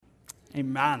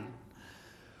Amen.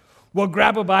 Well,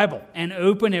 grab a Bible and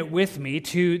open it with me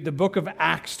to the book of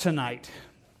Acts tonight.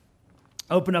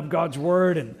 Open up God's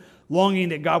Word and longing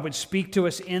that God would speak to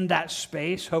us in that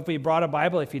space. Hopefully you brought a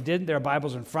Bible. If you didn't, there are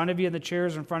Bibles in front of you, in the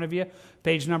chairs in front of you,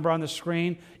 page number on the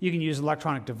screen. You can use an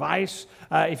electronic device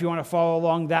if you want to follow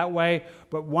along that way.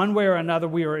 But one way or another,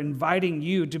 we are inviting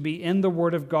you to be in the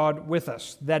Word of God with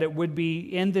us, that it would be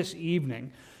in this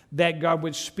evening that God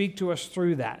would speak to us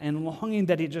through that, and longing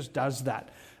that He just does that.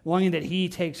 Longing that He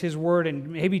takes His Word and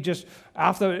maybe just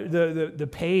off the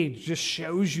page just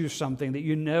shows you something that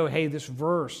you know, hey, this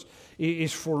verse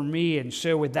is for me. And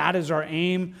so with that as our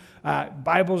aim,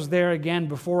 Bible's there again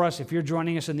before us. If you're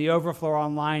joining us in the Overflow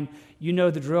online, you know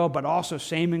the drill, but also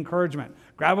same encouragement.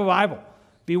 Grab a Bible.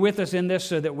 Be with us in this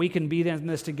so that we can be in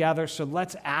this together. So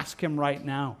let's ask Him right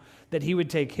now that He would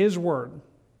take His Word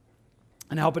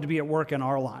and help it to be at work in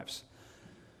our lives.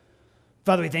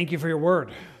 Father, we thank You for Your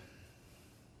Word.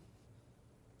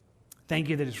 Thank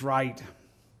You that it's right.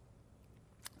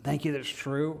 Thank You that it's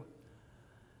true.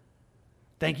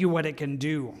 Thank You what it can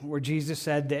do. Where Jesus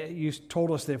said that You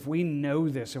told us that if we know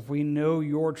this, if we know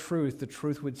Your truth, the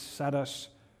truth would set us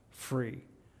free.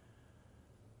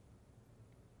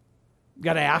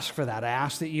 God, I ask for that. I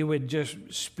ask that You would just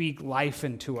speak life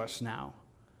into us now.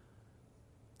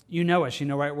 You know us. You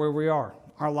know right where we are.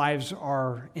 Our lives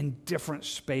are in different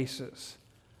spaces.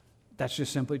 That's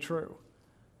just simply true.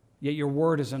 Yet Your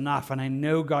Word is enough. And I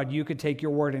know, God, You could take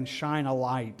Your Word and shine a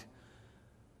light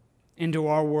into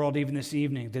our world even this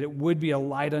evening, that it would be a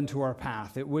light unto our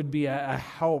path. It would be a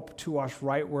help to us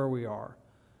right where we are.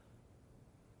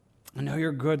 I know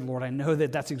You're good, Lord. I know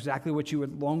that that's exactly what You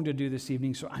would long to do this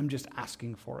evening, so I'm just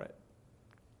asking for it.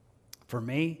 For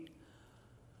me,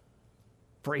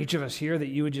 for each of us here, that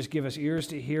You would just give us ears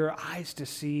to hear, eyes to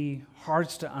see,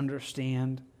 hearts to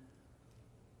understand,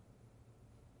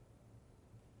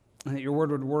 and that Your Word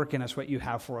would work in us what You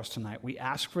have for us tonight. We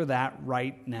ask for that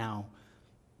right now.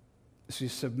 So we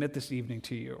submit this evening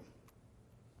to You.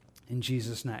 In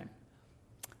Jesus' name.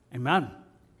 Amen.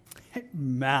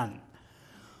 Amen.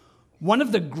 One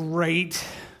of the great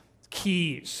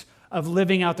keys of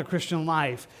living out the Christian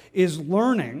life is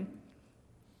learning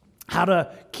how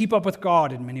to keep up with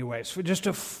God in many ways, for just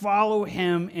to follow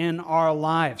Him in our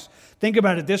lives. Think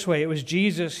about it this way. It was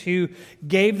Jesus who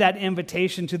gave that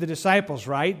invitation to the disciples,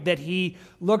 right? That He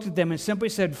looked at them and simply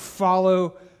said,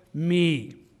 "Follow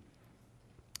me."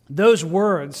 Those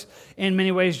words, in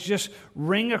many ways, just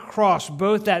ring across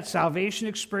both that salvation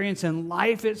experience and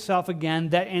life itself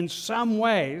again, that in some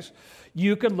ways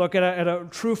you could look at a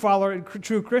true follower, a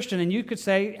true Christian, and you could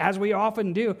say, as we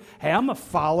often do, hey, I'm a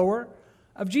follower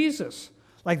of Jesus.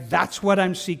 Like, that's what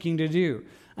I'm seeking to do.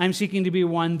 I'm seeking to be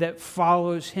one that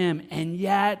follows Him. And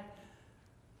yet,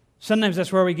 sometimes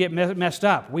that's where we get messed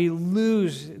up. We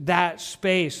lose that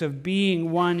space of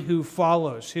being one who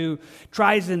follows, who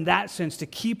tries in that sense to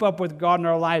keep up with God in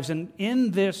our lives. And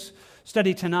in this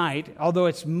study tonight, although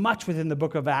it's much within the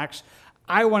book of Acts,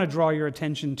 I want to draw your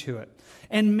attention to it.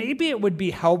 And maybe it would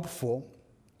be helpful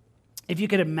if you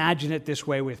could imagine it this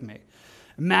way with me.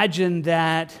 Imagine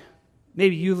that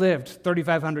maybe you lived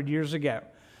 3,500 years ago.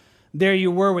 There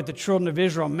you were with the children of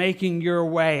Israel making your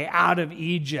way out of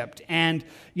Egypt and,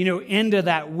 into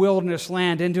that wilderness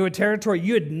land, into a territory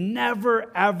you had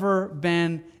never, ever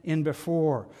been in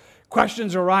before.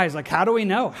 Questions arise like, how do we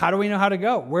know? How do we know how to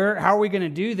go? How are we going to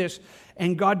do this?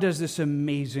 And God does this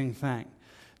amazing thing.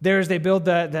 They build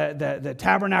the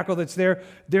tabernacle that's there.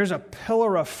 There's a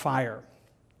pillar of fire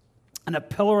and a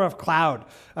pillar of cloud,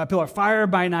 a pillar of fire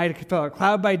by night, a pillar of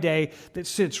cloud by day that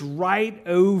sits right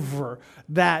over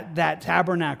that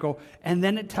tabernacle. And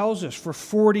then it tells us for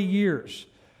 40 years,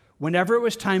 whenever it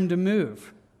was time to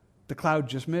move, the cloud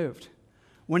just moved.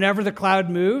 Whenever the cloud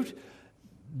moved,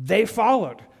 they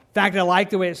followed. In fact, I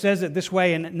like the way it says it this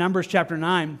way in Numbers chapter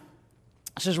 9.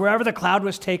 It says, wherever the cloud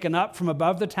was taken up from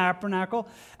above the tabernacle,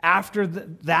 after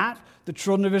that, the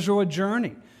children of Israel would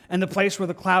journey. And the place where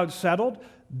the cloud settled,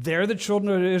 there the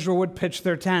children of Israel would pitch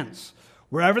their tents.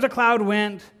 Wherever the cloud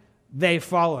went, they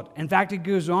followed. In fact, it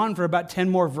goes on for about 10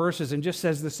 more verses and just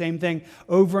says the same thing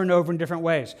over and over in different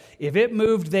ways. If it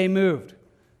moved, they moved.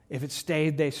 If it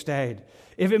stayed, they stayed.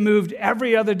 If it moved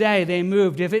every other day, they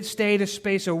moved. If it stayed a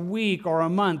space a week or a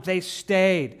month, they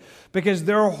stayed. Because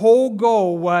their whole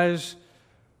goal was,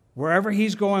 wherever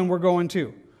He's going, we're going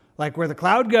too. Like where the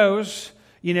cloud goes,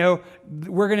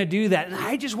 we're going to do that. And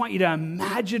I just want you to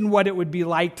imagine what it would be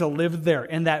like to live there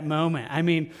in that moment. I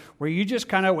mean, where you just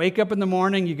kind of wake up in the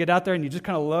morning, you get out there and you just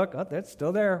kind of look, oh, that's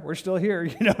still there. We're still here,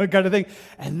 kind of thing.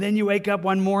 And then you wake up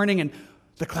one morning and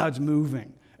the cloud's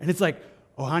moving. And it's like,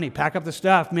 oh, honey, pack up the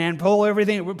stuff, man. Pull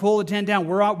everything, pull the tent down.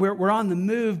 We're on the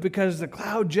move because the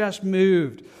cloud just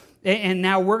moved. And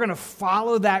now we're going to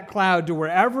follow that cloud to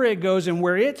wherever it goes, and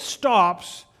where it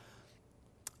stops,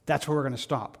 that's where we're going to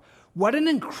stop. What an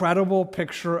incredible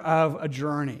picture of a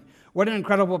journey. What an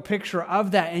incredible picture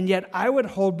of that. And yet I would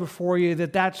hold before you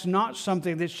that that's not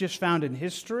something that's just found in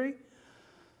history.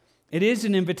 It is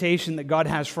an invitation that God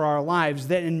has for our lives,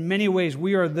 that in many ways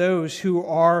we are those who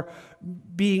are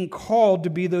being called to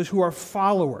be those who are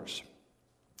followers,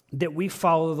 that we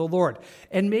follow the Lord.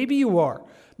 And maybe you are.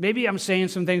 Maybe I'm saying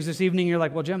some things this evening, you're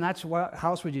like, well, Jim, how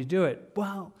else would you do it?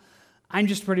 Well, I'm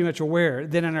just pretty much aware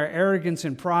that in our arrogance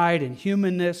and pride and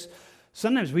humanness,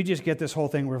 sometimes we just get this whole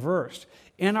thing reversed.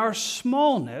 In our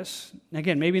smallness,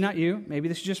 again, maybe not you, maybe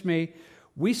this is just me,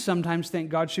 we sometimes think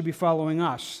God should be following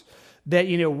us. That,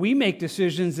 we make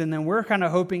decisions and then we're kind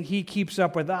of hoping He keeps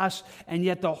up with us, and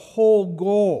yet the whole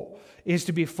goal is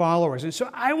to be followers. And so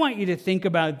I want you to think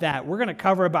about that. We're going to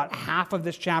cover about half of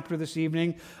this chapter this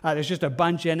evening. There's just a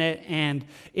bunch in it, and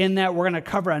in that we're going to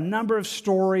cover a number of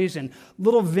stories and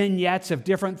little vignettes of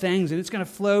different things, and it's going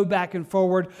to flow back and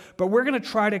forward, but we're going to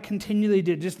try to continually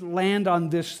to just land on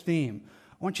this theme.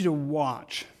 I want you to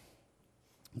watch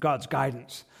God's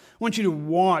guidance. I want you to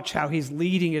watch how He's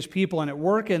leading His people and at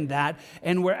work in that,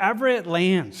 and wherever it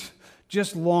lands,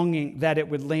 just longing that it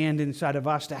would land inside of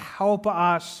us to help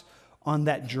us on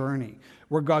that journey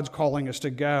where God's calling us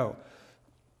to go.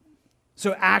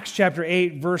 So Acts chapter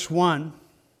 8, verse 1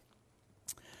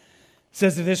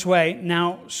 says it this way,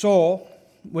 now Saul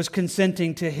was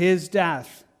consenting to his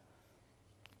death.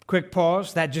 Quick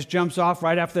pause, that just jumps off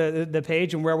right off the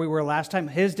page and where we were last time.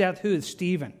 His death, who is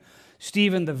Stephen?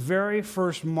 Stephen, the very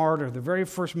first martyr, the very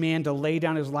first man to lay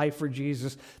down his life for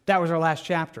Jesus. That was our last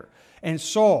chapter. And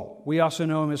Saul, we also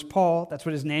know him as Paul. That's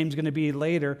what his name's going to be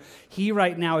later. He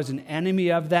right now is an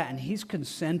enemy of that, and he's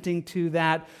consenting to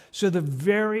that. So the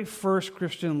very first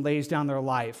Christian lays down their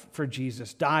life for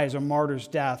Jesus, dies a martyr's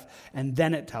death, and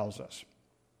then it tells us.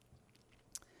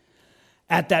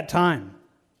 At that time,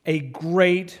 a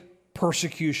great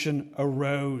persecution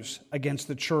arose against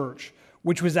the church,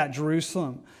 which was at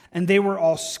Jerusalem, and they were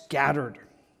all scattered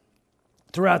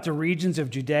throughout the regions of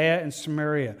Judea and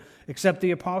Samaria, except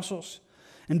the apostles.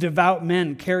 And devout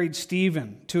men carried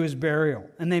Stephen to his burial,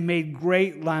 and they made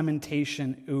great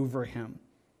lamentation over him.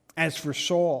 As for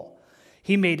Saul,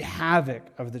 he made havoc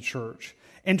of the church,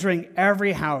 entering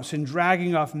every house and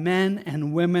dragging off men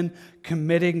and women,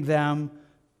 committing them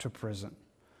to prison.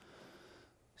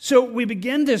 So we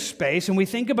begin this space and we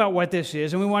think about what this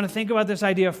is, and we want to think about this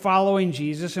idea of following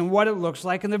Jesus and what it looks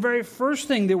like. And the very first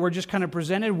thing that we're just kind of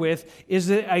presented with is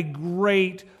that a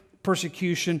great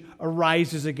persecution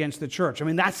arises against the church. I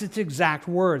mean, that's its exact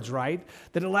words, right?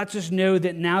 That it lets us know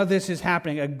that now this is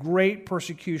happening. A great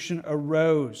persecution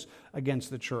arose against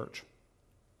the church.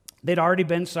 They'd already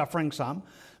been suffering some.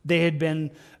 They had been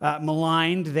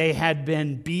maligned. They had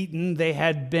been beaten. They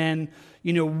had been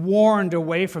warned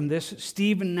away from this.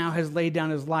 Stephen now has laid down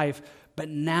his life, but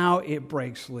now it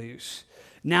breaks loose.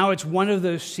 Now it's one of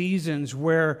those seasons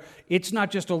where it's not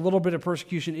just a little bit of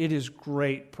persecution, it is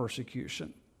great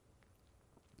persecution.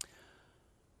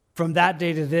 From that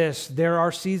day to this, there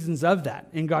are seasons of that.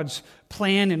 In God's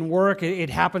plan and work, it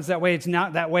happens that way. It's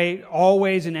not that way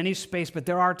always in any space, but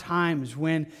there are times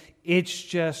when it's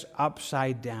just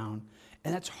upside down.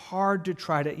 And it's hard to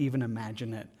try to even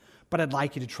imagine it. But I'd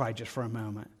like you to try just for a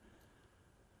moment.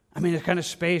 I mean, it's kind of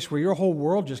space where your whole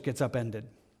world just gets upended.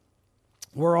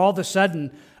 Where all of a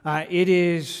sudden, it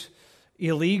is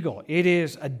illegal. It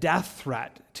is a death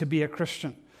threat to be a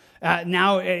Christian.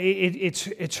 Now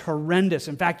it's horrendous.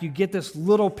 In fact, you get this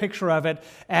little picture of it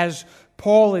as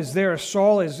Paul is there.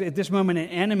 Saul is at this moment an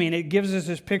enemy, and it gives us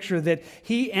this picture that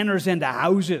he enters into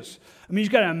houses. I mean,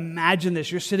 you've got to imagine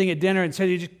this. You're sitting at dinner, and so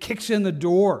he just kicks in the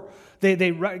door. They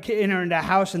enter into a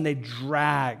house, and they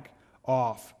drag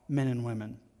off men and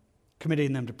women,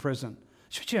 committing them to prison.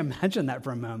 Should you imagine that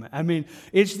for a moment? I mean,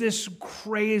 it's this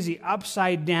crazy,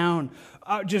 upside down,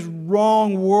 just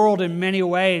wrong world in many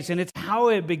ways, and it's how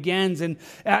it begins. And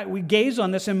we gaze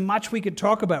on this, and much we could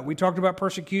talk about. We talked about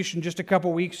persecution just a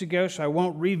couple weeks ago, so I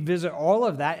won't revisit all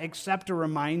of that except to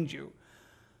remind you.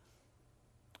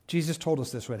 Jesus told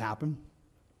us this would happen.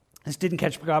 This didn't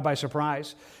catch God by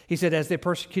surprise. He said, as they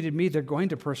persecuted me, they're going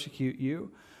to persecute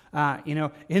you.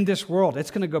 In this world, it's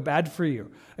going to go bad for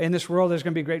you. In this world, there's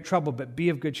going to be great trouble, but be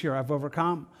of good cheer. I've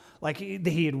overcome. Like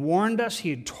he had warned us. He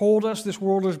had told us this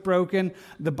world is broken.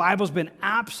 The Bible's been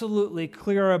absolutely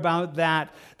clear about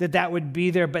that would be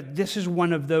there. But this is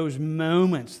one of those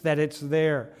moments that it's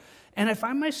there. And I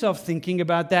find myself thinking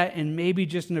about that, and maybe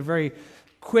just in a very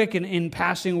quick in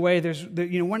passing away, there's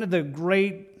one of the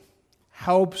great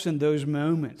helps in those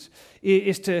moments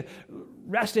is to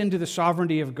rest into the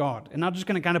sovereignty of God. And I'm just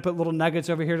going to kind of put little nuggets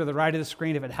over here to the right of the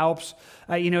screen if it helps,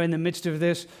 in the midst of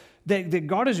this, that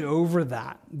God is over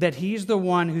that He's the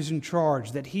one who's in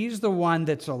charge, that He's the one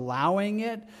that's allowing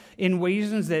it in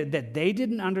ways that they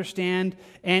didn't understand.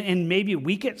 And maybe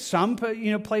we get some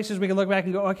places we can look back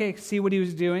and go, okay, see what He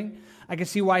was doing. I can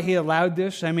see why He allowed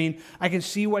this. I mean, I can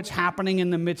see what's happening in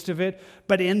the midst of it.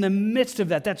 But in the midst of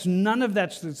that, that's none of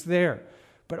that's there.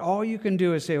 But all you can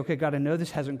do is say, okay, God, I know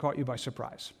this hasn't caught you by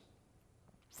surprise.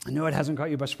 I know it hasn't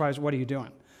caught you by surprise. What are you doing?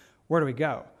 Where do we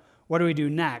go? What do we do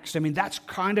next? I mean, that's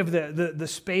kind of the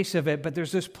space of it, but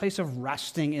there's this place of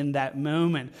resting in that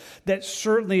moment that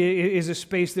certainly is a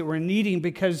space that we're needing,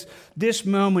 because this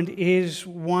moment is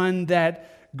one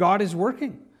that God is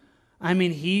working. I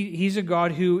mean, He's a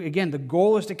God who, again, the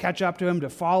goal is to catch up to Him, to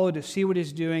follow, to see what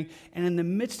He's doing, and in the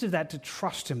midst of that, to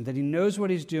trust Him, that He knows what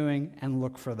He's doing, and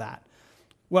look for that.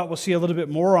 Well, we'll see a little bit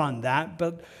more on that,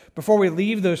 but before we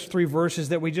leave those 3 verses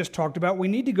that we just talked about, we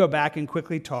need to go back and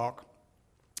quickly talk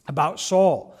about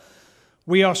Saul.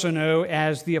 We also know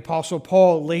as the Apostle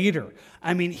Paul later.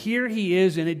 I mean, here he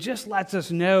is, and it just lets us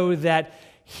know that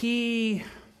he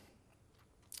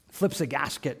flips a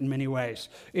gasket in many ways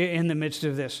in the midst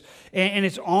of this. And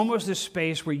it's almost this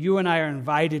space where you and I are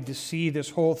invited to see this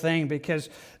whole thing, because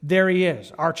there he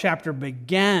is. Our chapter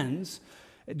begins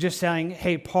just saying,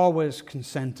 hey, Paul was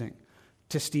consenting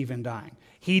to Stephen dying.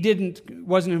 He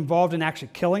wasn't involved in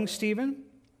actually killing Stephen.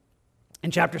 In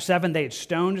chapter 7, they had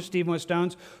stoned Stephen with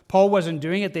stones. Paul wasn't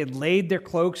doing it. They had laid their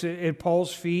cloaks at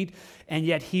Paul's feet, and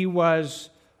yet he was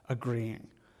agreeing.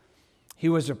 He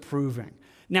was approving.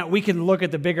 Now, we can look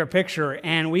at the bigger picture,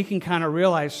 and we can kind of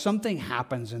realize something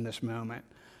happens in this moment.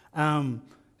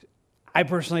 I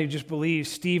personally just believe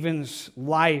Stephen's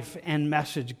life and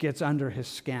message gets under his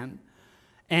skin.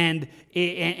 And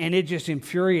it just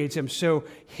infuriates him. So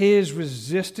his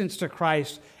resistance to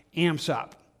Christ amps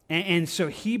up. And so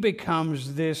he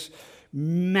becomes this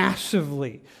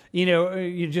massively,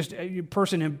 a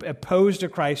person opposed to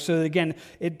Christ. So again,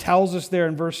 it tells us there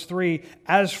in verse 3,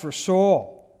 as for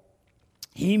Saul,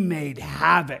 he made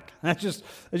havoc. That's just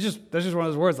one of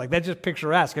those words. Like, that's just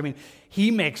picturesque. I mean,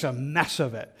 he makes a mess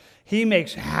of it. He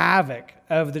makes havoc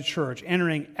of the church,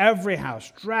 entering every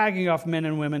house, dragging off men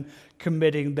and women,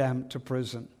 committing them to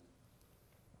prison.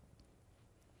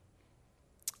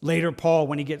 Later, Paul,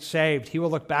 when he gets saved, he will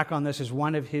look back on this as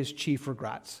one of his chief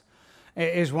regrets,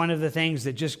 as one of the things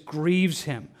that just grieves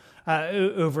him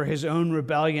over his own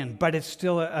rebellion, but it's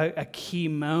still a key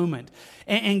moment.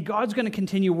 And God's going to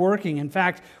continue working. In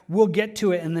fact, we'll get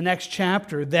to it in the next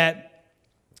chapter that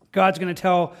God's going to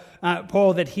tell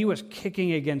Paul that he was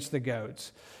kicking against the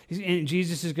goads. And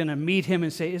Jesus is going to meet him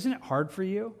and say, isn't it hard for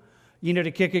you,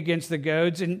 to kick against the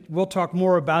goads? And we'll talk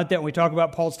more about that when we talk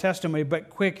about Paul's testimony,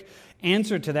 but quick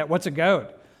answer to that. What's a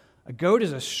goad? A goad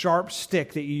is a sharp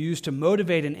stick that you use to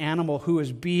motivate an animal who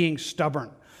is being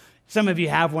stubborn. Some of you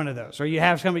have one of those, or you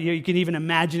have some. You can even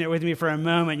imagine it with me for a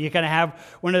moment. You kind of have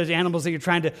one of those animals that you're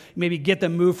trying to maybe get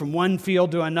them moved from one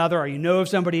field to another, or if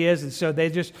somebody is, and so they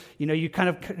just, you kind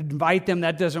of invite them.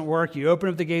 That doesn't work. You open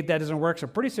up the gate. That doesn't work. So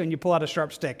pretty soon you pull out a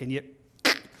sharp stick and you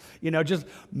just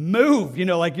move.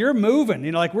 Like you're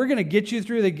moving. Like we're going to get you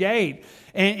through the gate.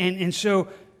 And so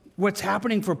what's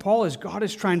happening for Paul is God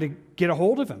is trying to get a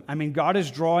hold of him. I mean, God is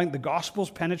drawing, the gospel's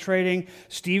penetrating,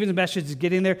 Stephen's message is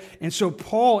getting there. And so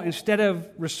Paul, instead of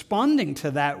responding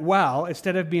to that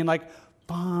instead of being like,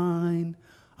 fine,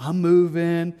 I'm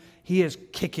moving, he is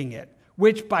kicking it,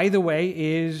 which, by the way,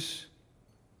 is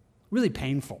really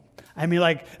painful. I mean,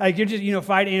 like you're just,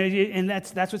 fighting, and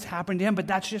that's what's happened to him. But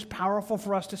that's just powerful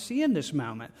for us to see in this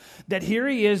moment. That here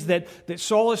he is, that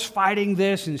Saul is fighting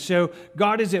this, and so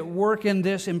God is at work in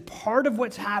this. And part of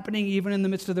what's happening, even in the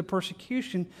midst of the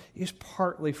persecution, is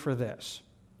partly for this.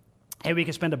 Hey, we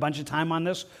could spend a bunch of time on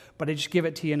this, but I just give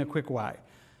it to you in a quick way.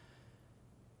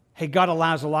 Hey, God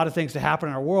allows a lot of things to happen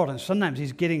in our world, and sometimes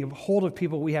He's getting a hold of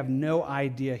people we have no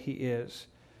idea He is.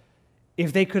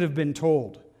 If they could have been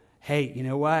told, hey, you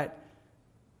know what?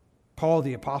 Paul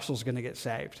the apostle is going to get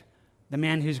saved. The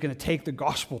man who's going to take the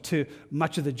gospel to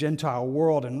much of the Gentile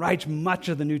world and writes much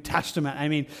of the New Testament. I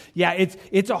mean, yeah,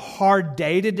 it's a hard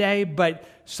day today, but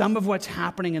some of what's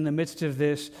happening in the midst of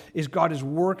this is God is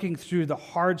working through the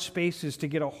hard spaces to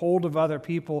get a hold of other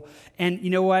people. And you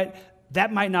know what?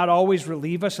 That might not always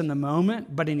relieve us in the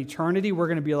moment, but in eternity, we're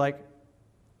going to be like,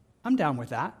 I'm down with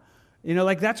that.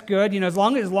 That's good. As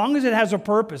long as it has a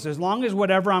purpose, as long as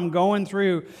whatever I'm going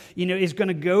through, is going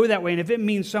to go that way. And if it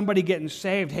means somebody getting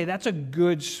saved, hey, that's a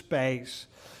good space.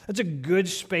 That's a good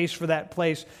space for that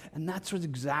place. And that's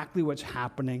exactly what's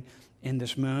happening in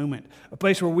this moment. A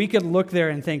place where we could look there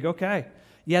and think, okay,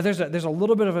 yeah, there's a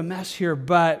little bit of a mess here,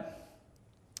 but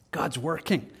God's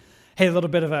working. Hey, a little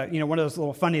bit of one of those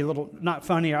little funny, not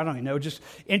funny, I don't even know, just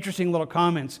interesting little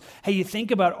comments. Hey, you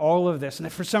think about all of this,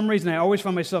 and for some reason, I always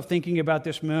find myself thinking about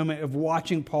this moment of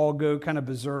watching Paul go kind of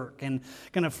berserk and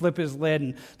kind of flip his lid.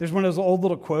 And there's one of those old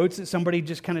little quotes that somebody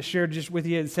just kind of shared just with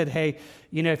you and said, hey,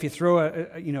 if you throw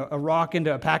a rock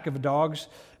into a pack of dogs,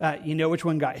 you know which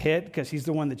one got hit because he's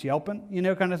the one that's yelping,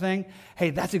 kind of thing. Hey,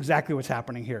 that's exactly what's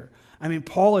happening here. I mean,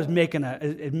 Paul is making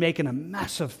a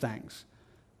mess of things.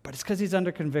 But it's because he's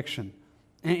under conviction.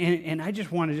 And I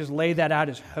just want to just lay that out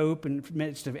as hope in the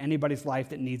midst of anybody's life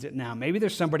that needs it now. Maybe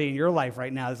there's somebody in your life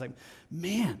right now that's like,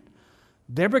 man,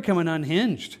 they're becoming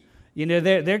unhinged.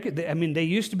 They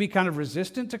used to be kind of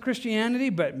resistant to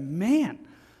Christianity, but man,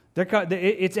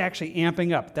 it's actually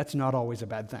amping up. That's not always a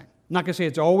bad thing. I'm not going to say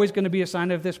it's always going to be a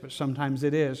sign of this, but sometimes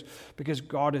it is, because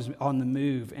God is on the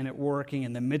move and working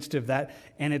in the midst of that,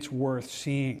 and it's worth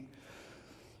seeing.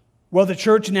 Well, the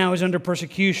church now is under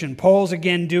persecution. Paul's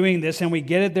again doing this, and we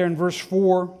get it there in verse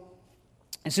 4.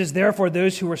 It says, therefore,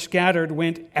 those who were scattered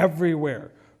went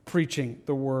everywhere preaching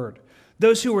the word.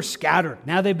 Those who were scattered,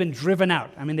 now they've been driven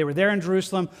out. I mean, they were there in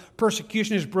Jerusalem.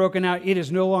 Persecution is broken out. It is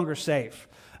no longer safe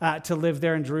to live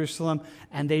there in Jerusalem,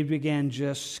 and they began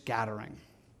just scattering.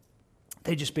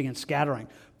 They just began scattering.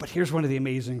 But here's one of the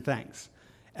amazing things.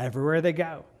 Everywhere they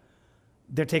go,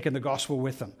 they're taking the gospel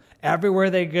with them. Everywhere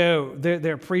they go,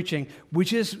 they're preaching,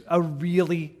 which is a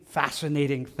really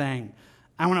fascinating thing.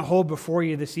 I want to hold before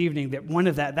you this evening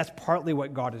that that's partly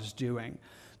what God is doing.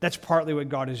 That's partly what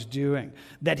God is doing.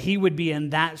 That he would be, in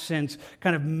that sense,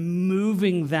 kind of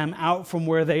moving them out from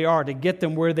where they are to get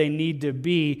them where they need to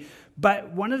be.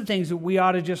 But one of the things that we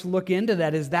ought to just look into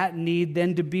that is that need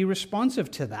then to be responsive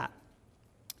to that.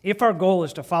 If our goal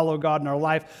is to follow God in our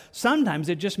life, sometimes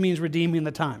it just means redeeming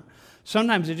the time.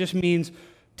 Sometimes it just means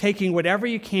taking whatever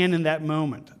you can in that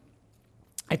moment.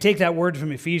 I take that word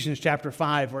from Ephesians chapter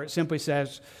 5, where it simply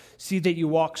says, see that you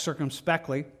walk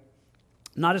circumspectly,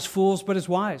 not as fools, but as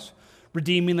wise,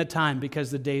 redeeming the time because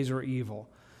the days are evil.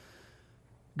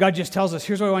 God just tells us,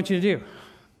 here's what I want you to do.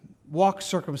 Walk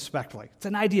circumspectly. It's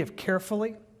an idea of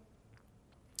carefully,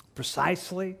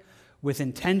 precisely, with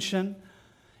intention.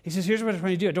 He says, here's what I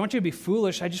want you to do. I don't want you to be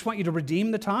foolish. I just want you to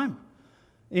redeem the time.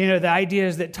 The idea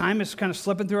is that time is kind of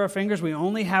slipping through our fingers. We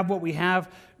only have what we have.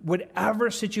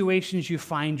 Whatever situations you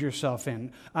find yourself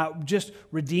in, just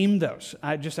redeem those.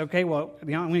 I'm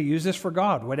going to use this for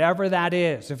God, whatever that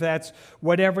is, if that's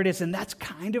whatever it is. And that's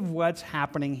kind of what's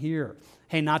happening here.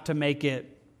 Hey, not to make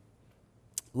it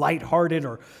lighthearted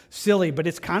or silly, but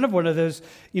it's kind of one of those,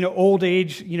 old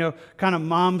age, kind of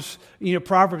mom's,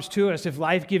 proverbs to us. If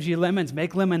life gives you lemons,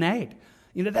 make lemonade.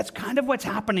 That's kind of what's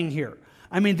happening here.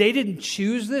 I mean, they didn't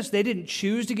choose this. They didn't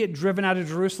choose to get driven out of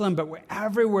Jerusalem, but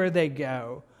everywhere they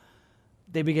go,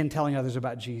 they begin telling others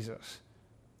about Jesus.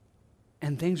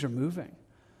 And things are moving.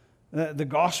 The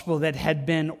gospel that had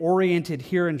been oriented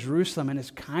here in Jerusalem and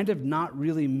has kind of not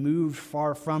really moved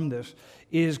far from this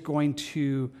is going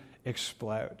to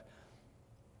explode.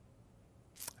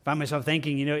 I find myself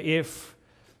thinking, if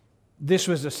this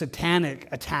was a satanic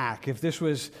attack, if this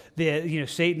was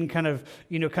Satan kind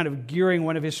of gearing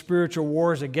one of his spiritual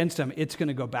wars against him, it's going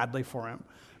to go badly for him,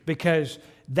 because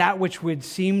that which would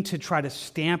seem to try to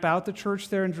stamp out the church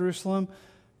there in Jerusalem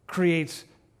creates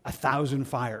 1,000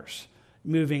 fires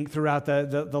moving throughout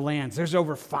the lands. There's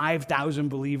over 5,000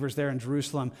 believers there in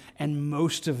Jerusalem, and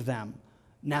most of them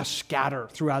now scatter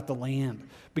throughout the land,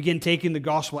 begin taking the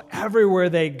gospel everywhere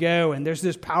they go. And there's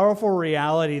this powerful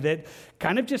reality that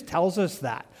kind of just tells us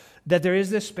that there is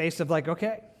this space of like,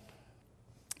 okay,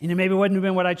 maybe it wouldn't have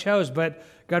been what I chose, but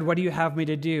God, what do you have me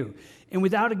to do? And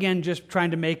without, again, just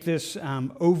trying to make this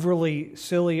overly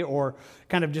silly or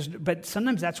kind of but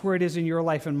sometimes that's where it is in your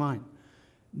life and mine.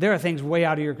 There are things way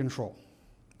out of your control.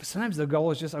 But sometimes the goal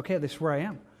is just, okay, this is where I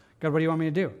am. God, what do you want me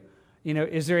to do?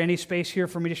 Is there any space here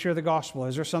for me to share the gospel?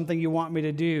 Is there something you want me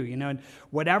to do? And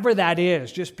whatever that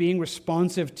is, just being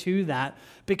responsive to that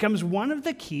becomes one of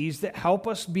the keys that help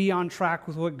us be on track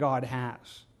with what God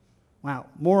has. Wow,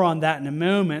 more on that in a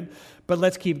moment, but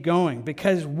let's keep going,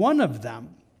 because one of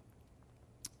them,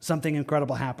 something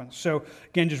incredible happens. So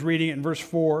again, just reading it in verse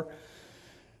 4,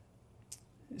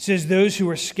 it says, those who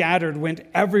were scattered went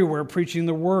everywhere preaching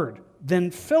the word.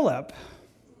 Then Philip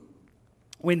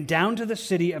went down to the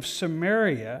city of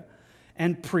Samaria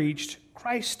and preached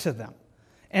Christ to them.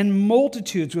 And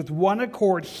multitudes with one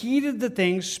accord heeded the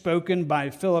things spoken by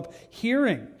Philip,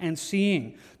 hearing and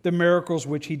seeing the miracles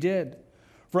which he did.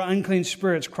 For unclean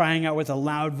spirits, crying out with a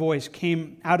loud voice,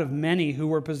 came out of many who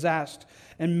were possessed,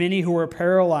 and many who were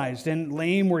paralyzed and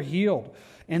lame were healed.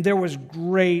 And there was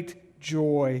great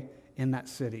joy in that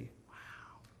city. Wow.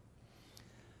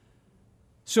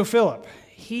 So Philip,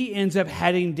 he ends up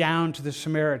heading down to the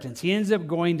Samaritans. He ends up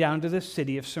going down to the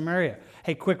city of Samaria.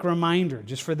 Hey, quick reminder,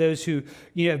 just for those who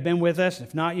have been with us.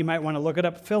 If not, you might want to look it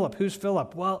up. Philip, who's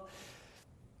Philip? Well,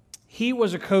 he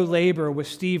was a co-laborer with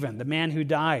Stephen, the man who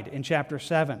died in chapter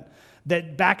 7.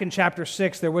 That back in chapter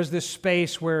 6, there was this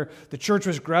space where the church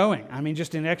was growing. I mean,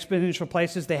 just in exponential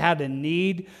places, they had a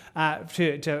need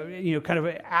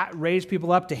to raise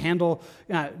people up to handle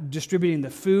distributing the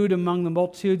food among the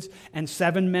multitudes. And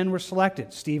 7 men were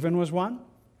selected. Stephen was one.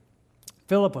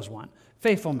 Philip was one.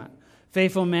 Faithful men.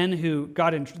 Faithful men who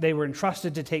they were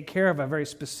entrusted to take care of a very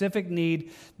specific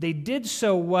need. They did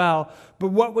so well,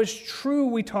 but what was true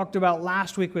we talked about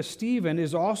last week with Stephen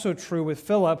is also true with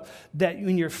Philip, that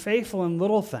when you're faithful in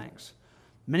little things,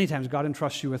 many times God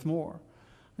entrusts you with more.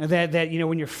 And that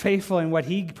when you're faithful in what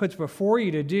he puts before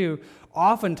you to do,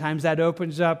 oftentimes that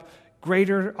opens up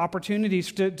greater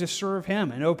opportunities to serve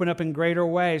him and open up in greater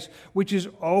ways, which is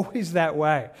always that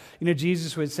way.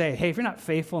 Jesus would say, hey, if you're not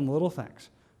faithful in little things,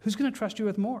 who's going to trust you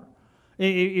with more?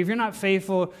 If you're not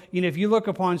faithful, if you look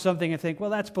upon something and think,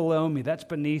 well, that's below me, that's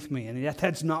beneath me, and yet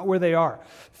that's not where they are.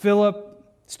 Philip,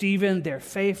 Stephen, they're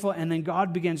faithful, and then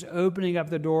God begins opening up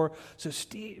the door. So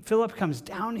Philip comes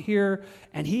down here,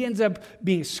 and he ends up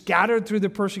being scattered through the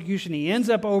persecution. He ends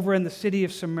up over in the city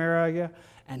of Samaria,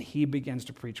 and he begins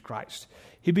to preach Christ.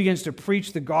 He begins to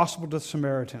preach the gospel to the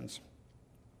Samaritans.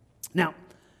 Now,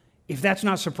 if that's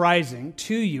not surprising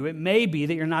to you, it may be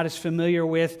that you're not as familiar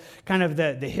with kind of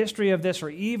the history of this or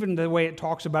even the way it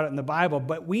talks about it in the Bible,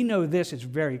 but we know this is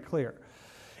very clear.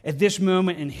 At this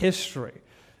moment in history,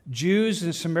 Jews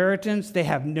and Samaritans, they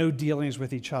have no dealings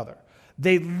with each other.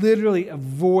 They literally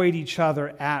avoid each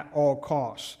other at all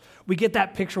costs. We get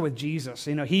that picture with Jesus.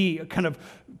 He kind of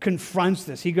confronts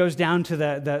this. He goes down to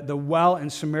the well in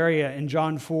Samaria in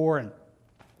John 4, and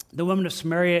the woman of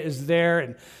Samaria is there,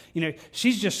 and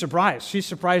she's just surprised. She's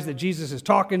surprised that Jesus is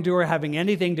talking to her, having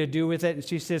anything to do with it. And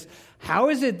she says, how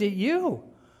is it that you,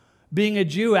 being a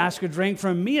Jew, ask a drink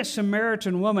from me, a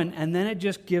Samaritan woman? And then it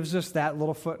just gives us that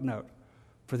little footnote.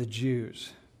 For the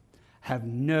Jews have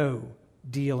no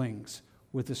dealings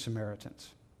with the Samaritans.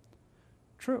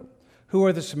 True. Who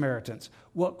are the Samaritans?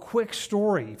 Well, quick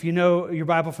story. If you know your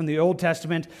Bible from the Old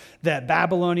Testament, the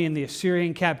Babylonian, the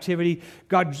Assyrian captivity,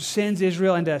 God sends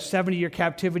Israel into a 70-year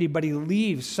captivity, but he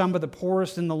leaves some of the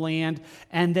poorest in the land.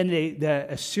 And then the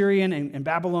Assyrian and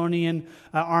Babylonian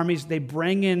armies, they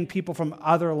bring in people from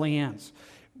other lands.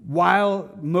 While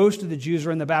most of the Jews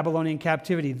are in the Babylonian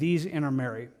captivity, these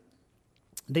intermarry.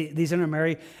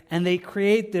 And they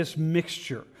create this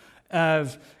mixture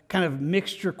of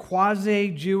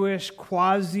quasi-Jewish,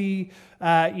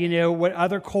 what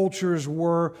other cultures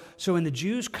were. So when the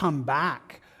Jews come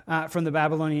back from the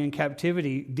Babylonian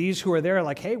captivity, these who are there are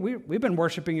like, hey, we've been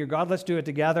worshiping your God, let's do it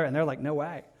together. And they're like, no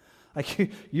way. Like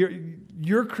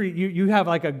you have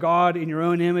like a God in your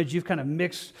own image. You've kind of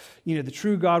mixed, the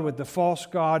true God with the false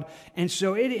God. And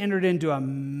so it entered into a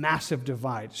massive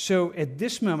divide. So at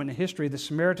this moment in history, the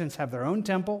Samaritans have their own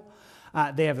temple.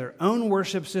 They have their own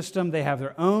worship system. They have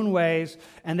their own ways,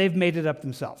 and they've made it up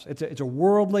themselves. It's a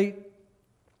worldly,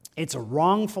 it's a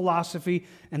wrong philosophy,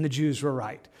 and the Jews were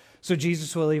right. So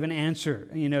Jesus will even answer,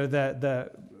 the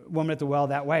woman at the well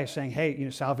that way, saying, hey,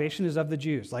 salvation is of the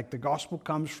Jews. Like the gospel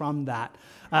comes from that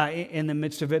in the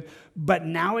midst of it. But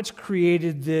now it's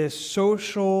created this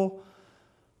social,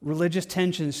 religious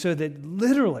tension so that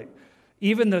literally,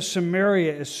 even though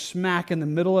Samaria is smack in the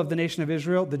middle of the nation of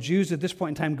Israel, the Jews at this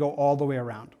point in time go all the way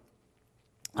around.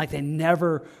 Like they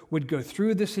never would go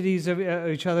through the cities of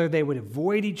each other. They would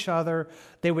avoid each other.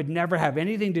 They would never have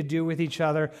anything to do with each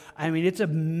other. I mean, it's a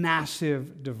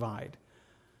massive divide.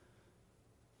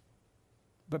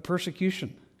 But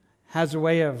persecution has a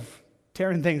way of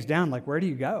tearing things down. Like, where do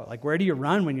you go? Like, where do you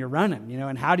run when you're running?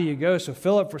 And how do you go? So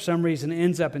Philip, for some reason,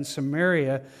 ends up in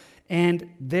Samaria. And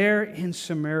there in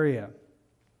Samaria,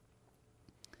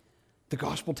 the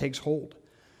gospel takes hold.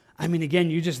 I mean, again,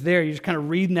 you're just kind of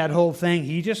reading that whole thing.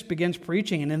 He just begins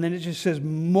preaching, and then it just says,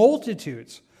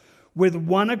 multitudes with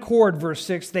one accord, verse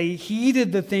 6, they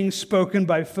heeded the things spoken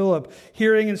by Philip,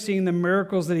 hearing and seeing the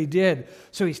miracles that he did.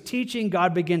 So he's teaching,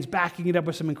 God begins backing it up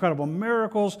with some incredible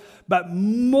miracles, but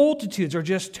multitudes are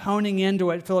just toning into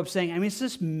what Philip's saying. I mean, it's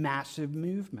this massive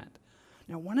movement.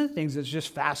 Now, one of the things that's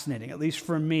just fascinating, at least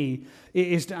for me,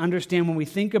 is to understand when we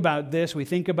think about this, we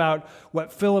think about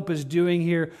what Philip is doing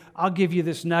here. I'll give you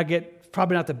this nugget.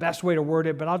 probably not the best way to word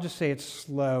it, but I'll just say it's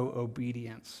slow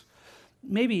obedience.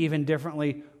 Maybe even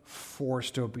differently,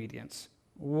 forced obedience.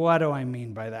 What do I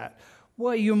mean by that?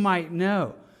 Well, you might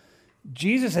know.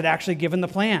 Jesus had actually given the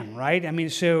plan, right? I mean,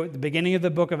 so at the beginning of the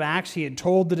book of Acts, he had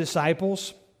told the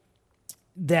disciples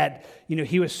that,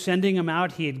 he was sending them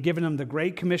out. He had given them the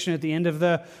Great Commission at the end of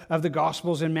the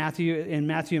Gospels in Matthew and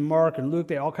Mark and Luke.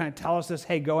 They all kind of tell us this,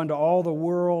 hey, go into all the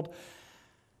world.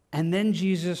 And then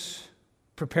Jesus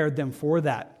prepared them for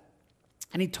that.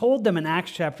 And he told them in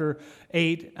Acts chapter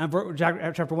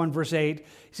 1, verse 8, he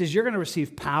says, you're going to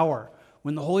receive power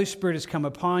when the Holy Spirit has come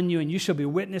upon you, and you shall be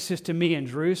witnesses to me in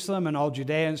Jerusalem and all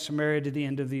Judea and Samaria to the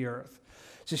end of the earth.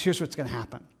 So here's what's going to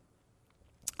happen.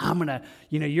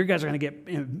 You guys are going to get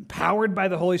empowered by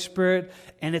the Holy Spirit,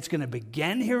 and it's going to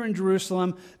begin here in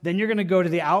Jerusalem. Then you're going to go to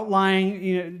the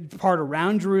outlying part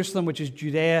around Jerusalem, which is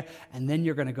Judea, and then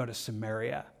you're going to go to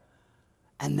Samaria.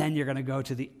 And then you're going to go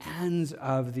to the ends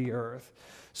of the earth.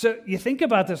 So you think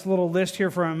about this little list here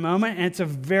for a moment, and it's a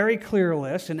very clear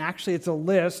list, and actually it's a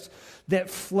list that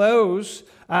flows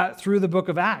through the book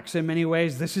of Acts. In many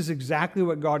ways, this is exactly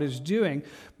what God is doing.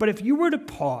 But if you were to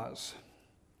pause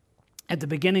at the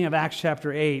beginning of Acts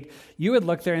chapter 8, you would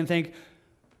look there and think,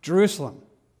 Jerusalem,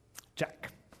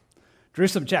 check.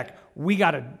 Jerusalem, check. We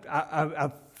got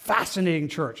a fascinating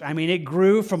church. I mean, it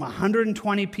grew from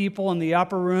 120 people in the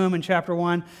upper room in chapter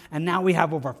 1, and now we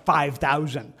have over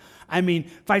 5,000.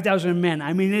 5,000 men.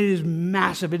 It is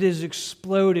massive. It has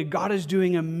exploded. God is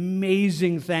doing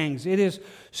amazing things. It's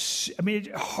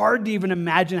hard to even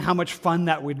imagine how much fun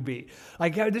that would be.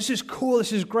 This is cool.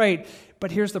 This is great.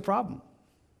 But here's the problem.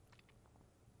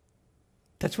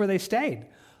 That's where they stayed.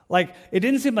 It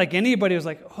didn't seem like anybody was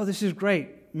like, oh, this is great.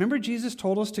 Remember Jesus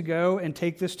told us to go and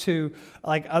take this to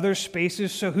other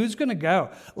spaces, so who's going to go?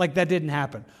 That didn't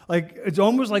happen. It's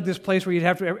almost like this place where you'd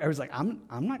have to, everyone's like, I'm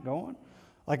not going.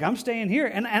 I'm staying here.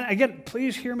 And again,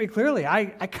 please hear me clearly. I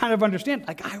kind of understand.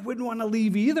 I wouldn't want to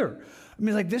leave either.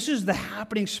 This is the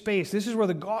happening space. This is where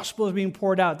the gospel is being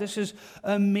poured out. This is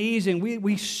amazing.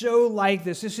 We so like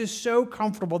this. This is so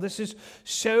comfortable. This is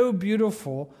so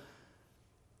beautiful.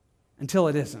 Until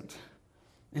it isn't.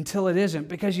 Until it isn't.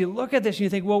 Because you look at this and you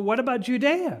think, well, what about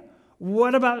Judea?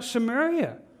 What about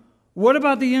Samaria? What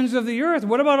about the ends of the earth?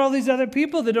 What about all these other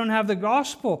people that don't have the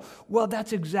gospel? Well,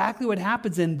 that's exactly what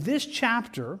happens. And this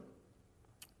chapter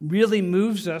really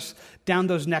moves us down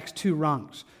those next two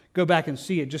rungs. Go back and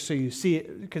see it just so you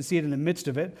can see it in the midst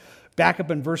of it. Back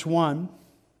up in verse 1.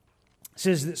 It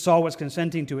says that Saul was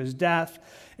consenting to his death,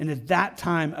 and at that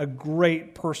time a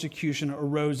great persecution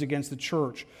arose against the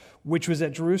church, which was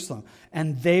at Jerusalem.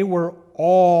 And they were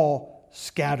all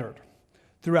scattered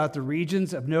throughout the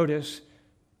regions of, notice,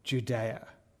 Judea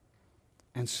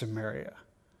and Samaria,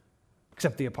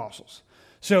 except the apostles.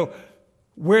 So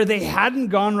where they hadn't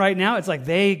gone right now, it's like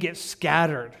they get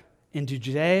scattered into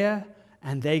Judea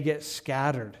and they get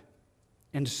scattered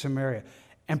into Samaria.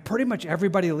 And pretty much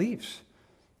everybody leaves.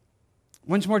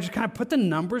 Once more, just kind of put the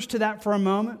numbers to that for a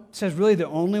moment. It says really the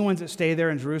only ones that stay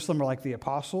there in Jerusalem are like the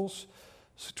apostles.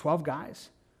 So 12 guys.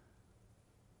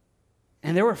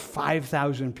 And there were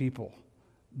 5,000 people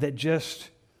that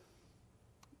just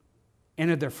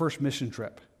entered their first mission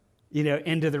trip,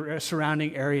 into the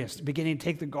surrounding areas, beginning to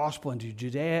take the gospel into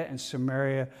Judea and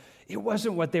Samaria. It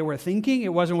wasn't what they were thinking.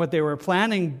 It wasn't what they were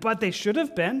planning, but they should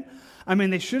have been.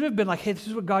 They should have been like, hey, this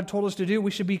is what God told us to do.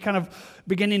 We should be kind of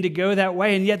beginning to go that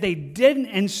way. And yet they didn't.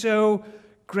 And so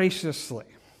graciously,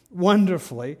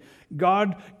 wonderfully,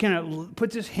 God kind of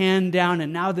puts his hand down,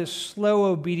 and now this slow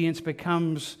obedience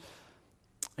becomes,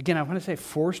 again, I want to say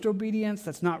forced obedience.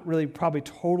 That's not really probably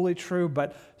totally true,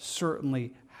 but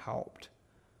certainly helped.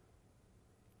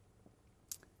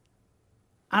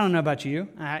 I don't know about you.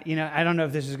 I don't know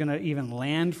if this is going to even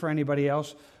land for anybody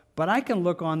else, but I can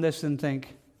look on this and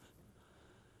think,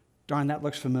 darn, that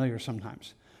looks familiar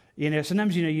sometimes.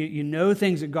 Sometimes you know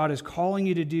things that God is calling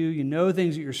you to do. You know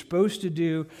things that you're supposed to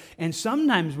do. And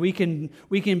sometimes we can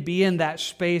be in that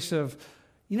space of,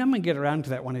 I'm going to get around to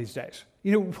that one of these days.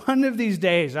 One of these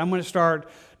days I'm going to start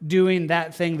doing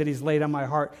that thing that he's laid on my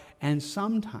heart. And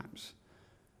sometimes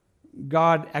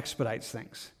God expedites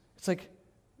things. It's like,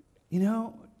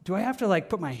 do I have to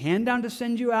put my hand down to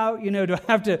send you out? Do I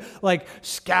have to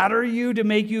scatter you to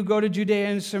make you go to Judea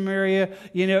and Samaria?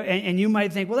 And you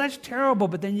might think, well, that's terrible.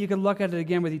 But then you can look at it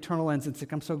again with eternal lens and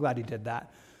think, I'm so glad he did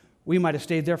that. We might have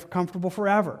stayed there for comfortable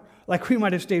forever. We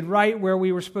might have stayed right where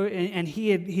we were supposed, and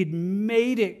he'd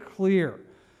made it clear,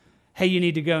 hey, you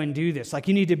need to go and do this.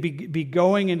 You need to be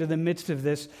going into the midst of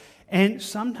this. And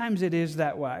sometimes it is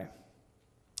that way.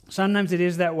 Sometimes it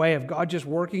is that way of God just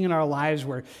working in our lives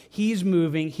where he's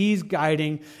moving, he's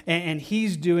guiding, and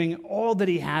he's doing all that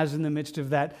he has in the midst of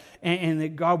that, and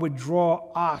that God would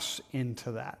draw us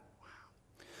into that.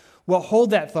 Well,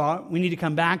 hold that thought. We need to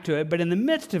come back to it. But in the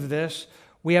midst of this,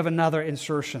 we have another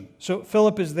insertion. So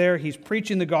Philip is there. He's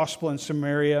preaching the gospel in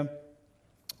Samaria.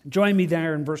 Join me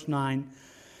there in verse 9.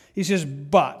 He says,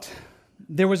 "But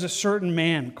there was a certain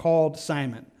man called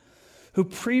Simon who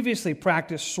previously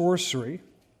practiced sorcery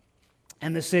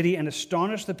in the city and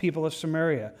astonished the people of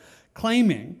Samaria,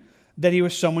 claiming that he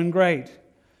was someone great,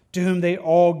 to whom they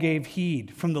all gave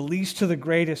heed, from the least to the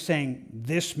greatest, saying,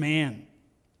 'This man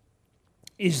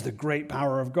is the great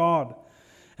power of God.'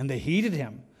 And they heeded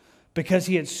him, because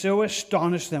he had so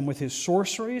astonished them with his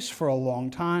sorceries for a long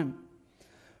time.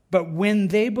 But when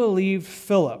they believed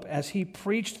Philip, as he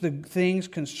preached the things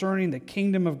concerning the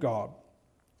kingdom of God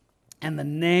and the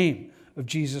name of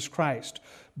Jesus Christ,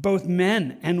 both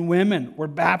men and women were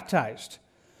baptized.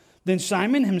 Then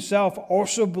Simon himself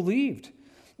also believed.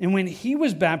 And when he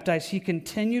was baptized, he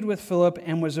continued with Philip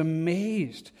and was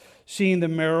amazed, seeing the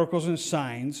miracles and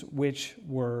signs which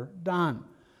were done."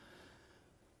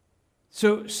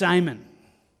 So Simon,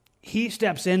 he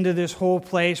steps into this whole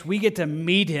place. We get to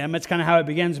meet him. It's kind of how it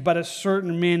begins. But a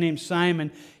certain man named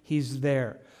Simon, he's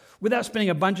there. Without spending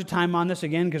a bunch of time on this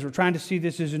again, because we're trying to see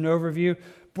this as an overview,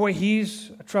 boy,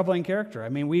 he's a troubling character. I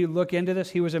mean, we look into this.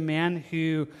 He was a man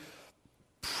who,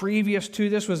 previous to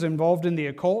this, was involved in the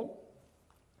occult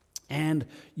and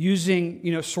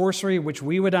using, sorcery, which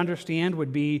we would understand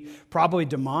would be probably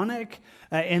demonic,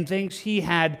 and things. He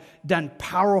had done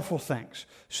powerful things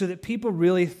so that people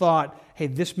really thought, hey,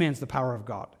 this man's the power of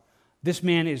God. This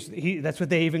man that's what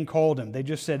they even called him. They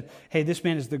just said, hey, this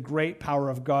man is the great power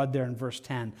of God there in verse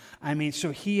 10. I mean,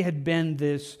 so he had been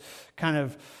this kind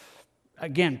of,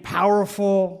 again,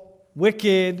 powerful,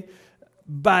 wicked,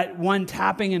 but one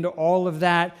tapping into all of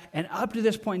that. And up to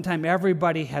this point in time,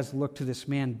 everybody has looked to this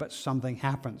man, but something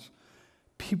happens.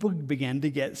 People begin to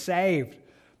get saved.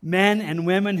 Men and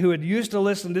women who had used to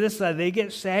listen to this side, they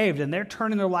get saved, and they're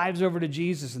turning their lives over to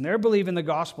Jesus, and they're believing the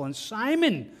gospel. And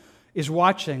Simon is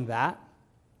watching that,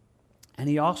 and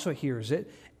he also hears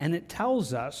it, and it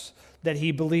tells us that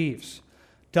he believes.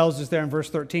 It tells us there in verse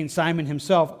 13, Simon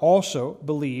himself also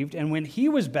believed, and when he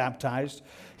was baptized,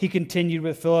 he continued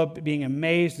with Philip, being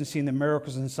amazed and seeing the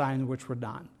miracles and signs which were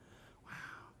done. Wow.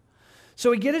 So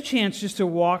we get a chance just to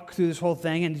walk through this whole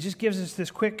thing, and it just gives us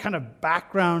this quick kind of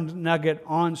background nugget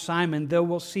on Simon, though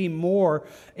we'll see more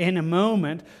in a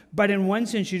moment. But in one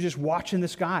sense, you're just watching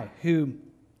this guy who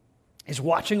is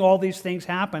watching all these things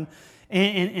happen,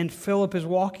 and Philip is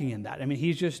walking in that. I mean,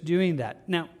 he's just doing that.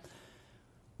 Now,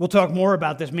 we'll talk more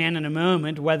about this man in a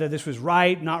moment, whether this was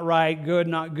right, not right, good,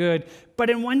 not good. But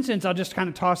in one sense, I'll just kind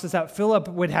of toss this out. Philip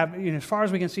would have, as far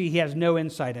as we can see, he has no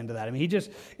insight into that. I mean, he just,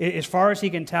 as far as he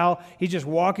can tell, he's just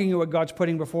walking in what God's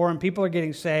putting before him. People are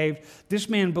getting saved. This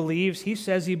man believes. He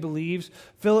says he believes.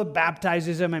 Philip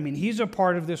baptizes him. I mean, he's a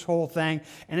part of this whole thing.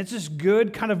 And it's this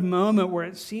good kind of moment where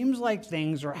it seems like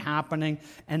things are happening.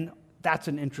 And that's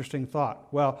an interesting thought.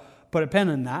 Well, put a pen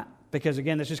in that. Because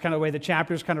again, this is kind of the way the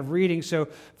chapter is kind of reading. So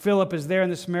Philip is there in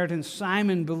the Samaritan.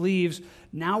 Simon believes.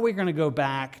 Now we're going to go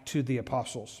back to the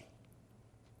apostles.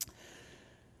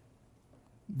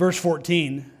 Verse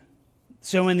 14.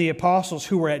 So when the apostles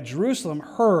who were at Jerusalem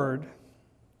heard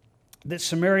that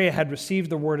Samaria had received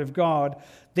the word of God,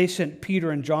 they sent Peter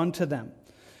and John to them,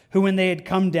 who when they had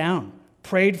come down,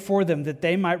 prayed for them that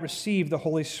they might receive the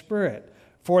Holy Spirit.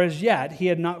 For as yet he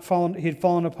had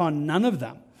fallen upon none of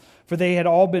them. For they had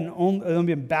all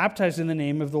been baptized in the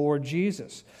name of the Lord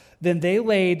Jesus. Then they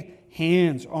laid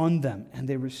hands on them, and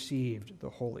they received the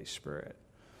Holy Spirit.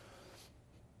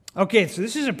 Okay, so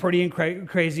this is a pretty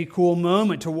crazy, cool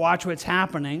moment to watch what's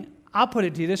happening. I'll put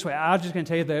it to you this way. I'm just going to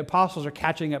tell you the apostles are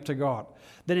catching up to God.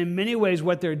 That in many ways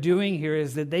what they're doing here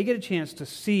is that they get a chance to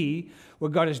see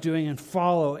what God is doing and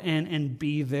follow and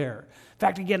be there. In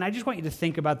fact, again, I just want you to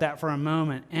think about that for a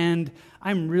moment. And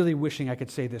I'm really wishing I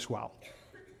could say this well.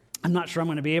 I'm not sure I'm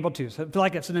going to be able to. So I feel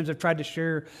like sometimes I've tried to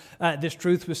share this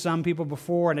truth with some people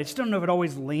before, and I just don't know if it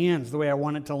always lands the way I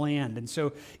want it to land. And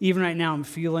so even right now, I'm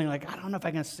feeling like, I don't know if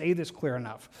I can say this clear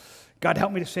enough. God,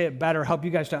 help me to say it better. Help you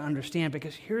guys to understand,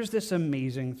 because here's this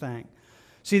amazing thing.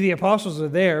 See, the apostles are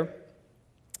there.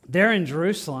 They're in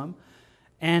Jerusalem,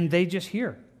 and they just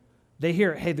hear. They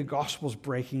hear, hey, the gospel's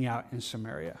breaking out in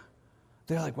Samaria.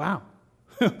 They're like, wow.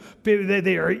 They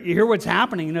hear what's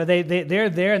happening. They're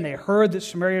there, and they heard that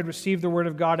Samaria had received the word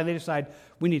of God, and they decide,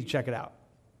 we need to check it out.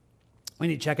 We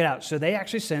need to check it out. So they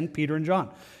actually send Peter and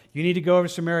John. You need to go over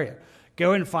to Samaria.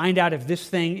 Go and find out if this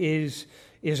thing is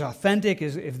is authentic,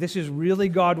 if this is really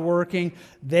God working,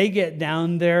 they get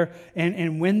down there,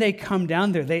 and when they come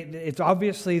down there, it's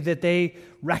obviously that they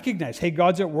recognize, hey,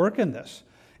 God's at work in this.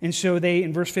 And so they,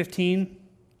 in verse 15,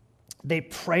 they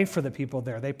pray for the people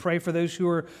there. They pray for those who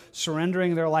are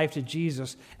surrendering their life to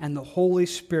Jesus, and the Holy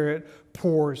Spirit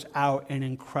pours out in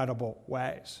incredible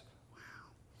ways.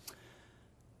 Wow.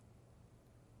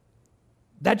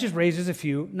 That just raises a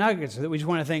few nuggets that we just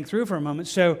want to think through for a moment.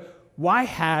 So, why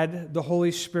had the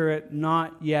Holy Spirit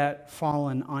not yet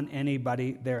fallen on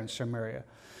anybody there in Samaria?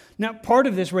 Now, part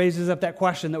of this raises up that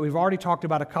question that we've already talked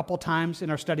about a couple times in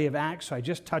our study of Acts, so I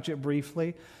just touch it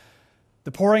briefly.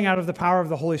 The pouring out of the power of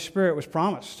the Holy Spirit was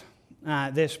promised.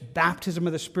 This baptism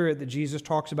of the Spirit that Jesus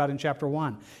talks about in chapter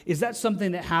 1. Is that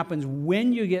something that happens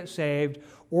when you get saved,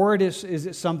 or is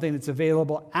it something that's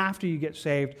available after you get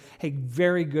saved? Hey,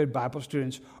 very good Bible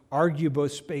students argue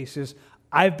both spaces.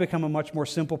 I've become a much more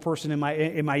simple person in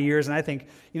my years, and I think,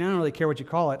 I don't really care what you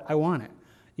call it. I want it.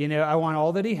 I want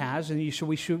all that He has, and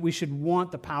we should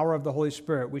want the power of the Holy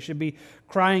Spirit. We should be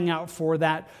crying out for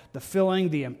that, the filling,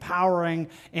 the empowering,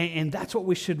 and that's what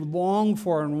we should long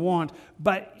for and want.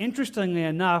 But interestingly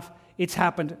enough, it's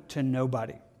happened to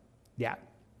nobody yet.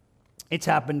 It's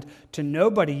happened to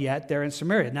nobody yet there in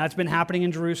Samaria. Now, it's been happening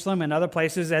in Jerusalem and other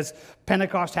places as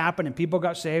Pentecost happened and people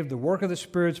got saved. The work of the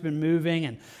Spirit's been moving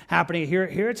and happening.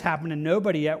 Here it's happened to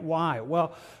nobody yet. Why?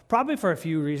 Well, probably for a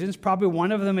few reasons. Probably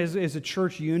one of them is a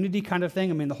church unity kind of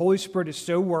thing. I mean, the Holy Spirit is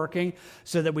so working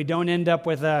so that we don't end up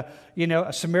with a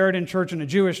Samaritan church and a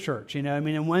Jewish church.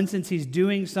 In one sense, He's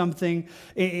doing something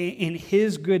in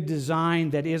His good design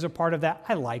that is a part of that.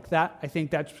 I like that. I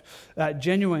think that's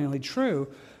genuinely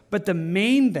true. But the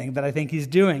main thing that I think He's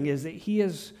doing is that He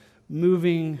is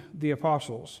moving the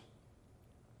apostles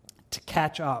to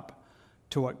catch up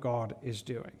to what God is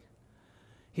doing.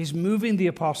 He's moving the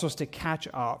apostles to catch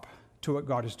up to what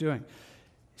God is doing.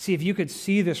 See, if you could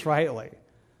see this rightly,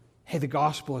 hey, the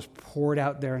gospel is poured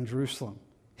out there in Jerusalem.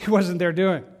 It wasn't their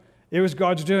doing. It was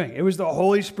God's doing. It was the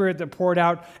Holy Spirit that poured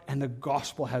out, and the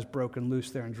gospel has broken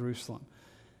loose there in Jerusalem.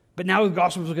 But now the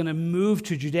gospel is going to move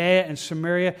to Judea and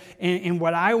Samaria. And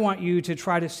what I want you to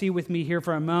try to see with me here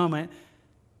for a moment,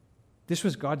 this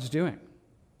was God's doing.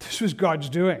 This was God's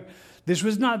doing. This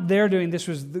was not their doing. This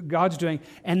was God's doing.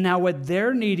 And now what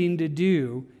they're needing to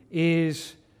do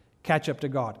is catch up to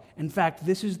God. In fact,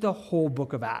 this is the whole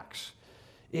book of Acts.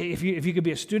 If you could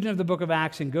be a student of the book of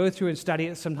Acts and go through and study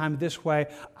it sometime this way,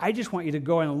 I just want you to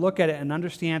go in and look at it and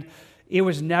understand it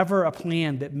was never a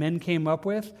plan that men came up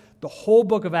with. The whole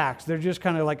book of Acts, they're just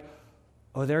kind of like,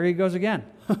 oh, there he goes again.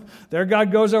 There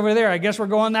God goes over there. I guess we're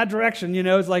going that direction.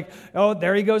 It's like, oh,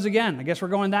 there he goes again. I guess we're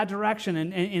going that direction.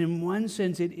 And in one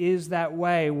sense, it is that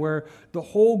way where the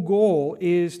whole goal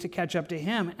is to catch up to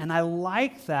Him. And I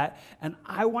like that. And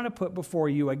I want to put before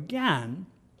you again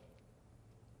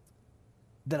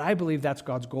that I believe that's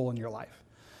God's goal in your life.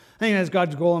 I think that's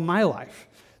God's goal in my life,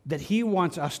 that He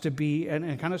wants us to be in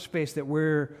a kind of space that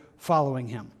we're following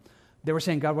Him. They were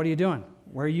saying, God, what are you doing?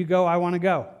 Where you go, I want to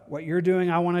go. What you're doing,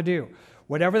 I want to do.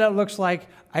 Whatever that looks like,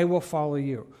 I will follow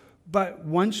you. But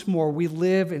once more, we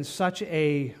live in such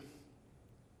a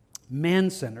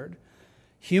man-centered,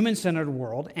 human-centered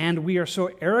world, and we are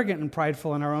so arrogant and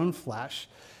prideful in our own flesh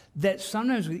that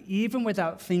sometimes, even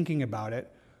without thinking about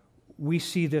it, we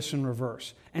see this in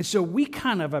reverse. And so we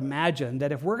kind of imagine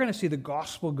that if we're going to see the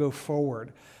gospel go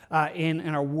forward in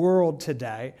our world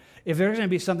today, if there's going to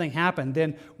be something happen,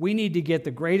 then we need to get the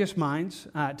greatest minds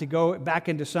to go back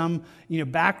into some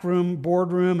back room,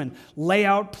 boardroom, and lay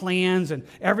out plans, and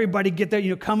everybody get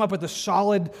there, come up with a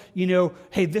solid,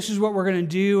 hey, this is what we're going to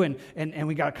do, and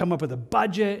we got to come up with a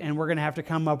budget, and we're going to have to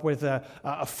come up with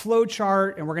a flow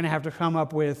chart, and we're going to have to come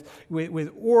up with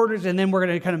orders, and then we're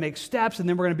going to kind of make steps, and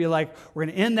then we're going to be like, we're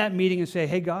going to end that meeting and say,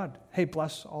 hey, God, hey,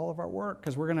 bless all of our work,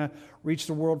 because we're going to reach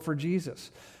the world for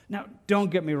Jesus. Now, don't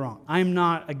get me wrong. I'm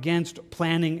not against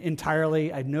planning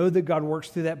entirely. I know that God works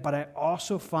through that, but I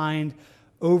also find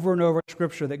over and over in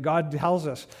Scripture that God tells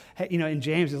us, hey, in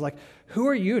James, is like, who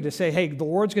are you to say, hey, the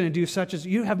Lord's going to do such as,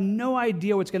 you have no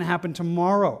idea what's going to happen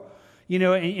tomorrow,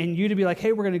 and you to be like,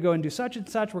 hey, we're going to go and do such and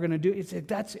such, we're going to do,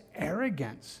 that's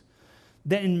arrogance.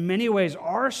 That in many ways,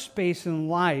 our space in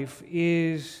life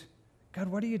is, God,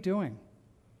 what are you doing?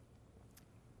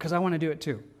 Because I want to do it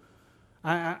too.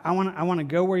 I want to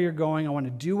go where you're going. I want to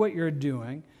do what you're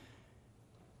doing.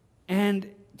 And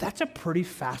that's a pretty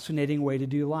fascinating way to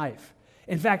do life.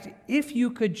 In fact, if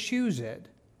you could choose it,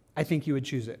 I think you would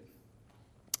choose it.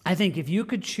 I think if you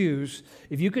could choose,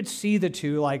 if you could see the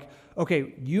two, like,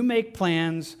 okay, you make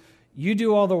plans, you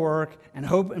do all the work, and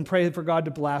hope and pray for God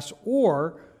to bless,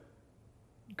 or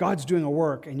God's doing a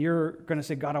work, and you're going to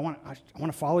say, God, I want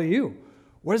to follow you.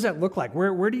 What does that look like?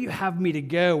 Where do you have me to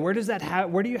go? Where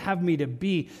do you have me to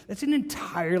be? That's an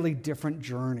entirely different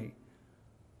journey.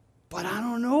 But I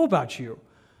don't know about you.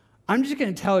 I'm just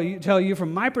going to tell you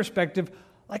from my perspective,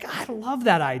 like, I love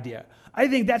that idea. I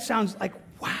think that sounds like,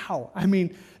 wow. I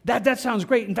mean, that sounds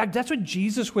great. In fact, that's what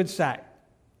Jesus would say.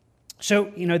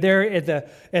 So, there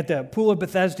at the pool of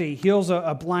Bethesda, he heals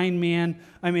a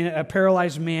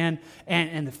paralyzed man,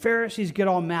 and the Pharisees get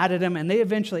all mad at him, and they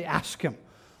eventually ask him,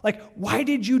 like, why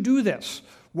did you do this?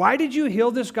 Why did you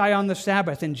heal this guy on the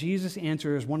Sabbath? And Jesus'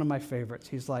 answer is one of my favorites.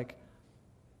 He's like,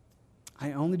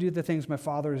 I only do the things my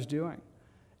Father is doing.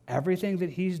 Everything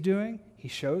that he's doing, he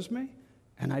shows me,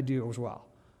 and I do as well.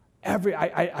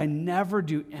 I never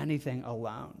do anything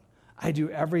alone. I do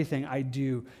everything I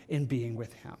do in being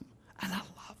with him. And I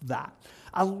love that.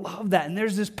 I love that. And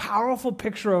there's this powerful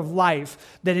picture of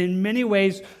life that in many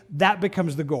ways, that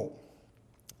becomes the goal.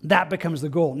 That becomes the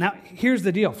goal. Now, here's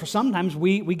the deal. For sometimes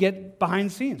we get behind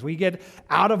the scenes. We get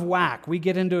out of whack. We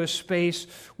get into a space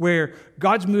where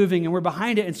God's moving and we're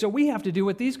behind it. And so we have to do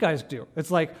what these guys do.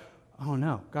 It's like, oh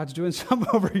no, God's doing something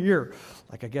over here.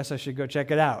 Like, I guess I should go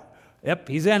check it out. Yep,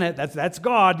 he's in it. That's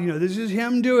God. This is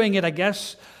him doing it. I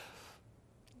guess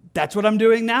that's what I'm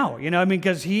doing now,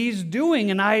 because he's doing,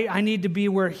 and I need to be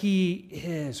where he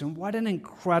is. And what an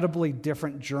incredibly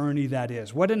different journey that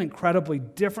is. What an incredibly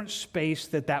different space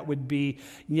that would be,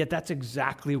 and yet that's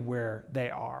exactly where they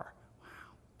are.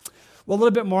 Wow. Well, a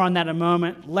little bit more on that in a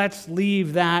moment. Let's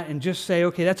leave that and just say,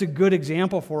 okay, that's a good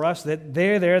example for us that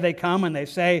they're there, they come and they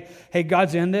say, hey,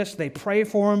 God's in this. They pray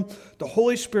for him. The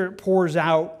Holy Spirit pours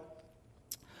out.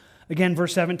 Again,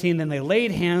 verse 17, then they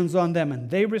laid hands on them and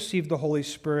they received the Holy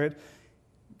Spirit.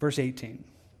 Verse 18,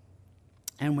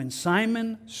 and when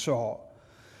Simon saw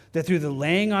that through the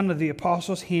laying on of the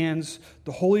apostles' hands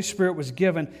the Holy Spirit was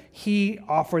given, he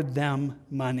offered them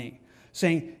money,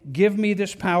 saying, give me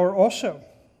this power also,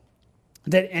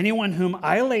 that anyone whom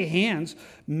I lay hands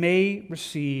may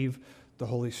receive the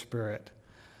Holy Spirit.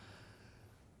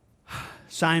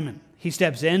 Simon, he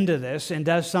steps into this and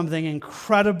does something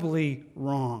incredibly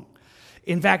wrong.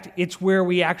 In fact, it's where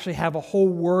we actually have a whole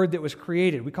word that was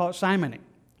created. We call it simony.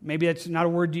 Maybe that's not a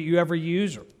word that you ever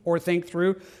use or think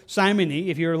through. Simony,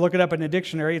 if you look it up in a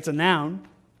dictionary, it's a noun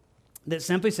that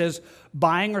simply says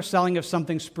buying or selling of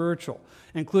something spiritual,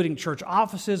 including church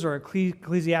offices or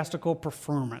ecclesiastical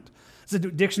preferment. It's a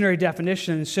dictionary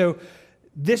definition. So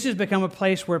this has become a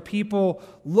place where people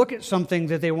look at something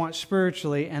that they want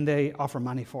spiritually and they offer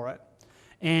money for it.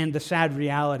 And the sad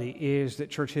reality is that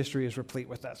church history is replete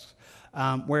with this.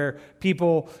 Where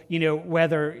people,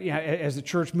 whether as the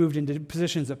church moved into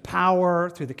positions of power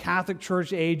through the Catholic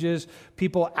Church ages,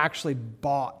 people actually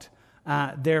bought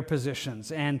their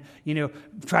positions and,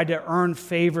 tried to earn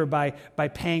favor by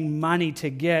paying money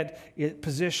to get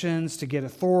positions, to get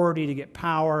authority, to get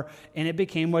power, and it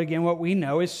became what we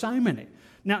know as simony.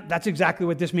 Now, that's exactly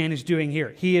what this man is doing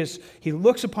here. He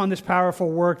looks upon this powerful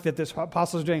work that this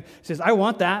apostle is doing, says, I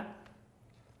want that.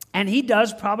 And he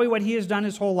does probably what he has done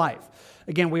his whole life.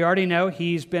 Again, we already know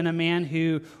he's been a man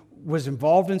who was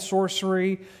involved in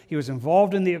sorcery, he was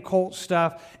involved in the occult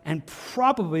stuff, and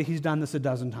probably he's done this a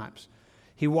dozen times.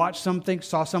 He watched something,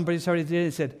 saw somebody did it,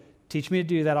 and said, teach me to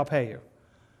do that, I'll pay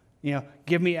you.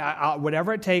 Give me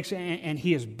whatever it takes, and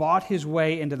he has bought his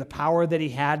way into the power that he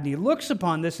had, and he looks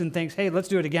upon this and thinks, hey, let's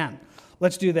do it again.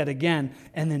 Let's do that again.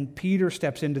 And then Peter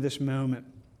steps into this moment,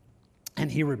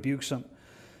 and he rebukes him.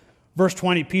 Verse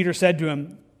 20, Peter said to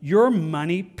him, your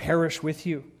money perish with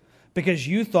you, because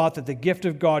you thought that the gift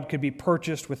of God could be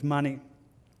purchased with money.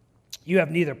 You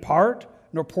have neither part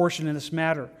nor portion in this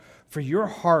matter, for your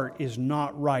heart is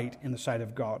not right in the sight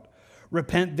of God.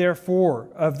 Repent, therefore,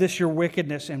 of this your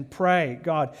wickedness, and pray,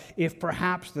 God, if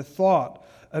perhaps the thought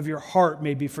of your heart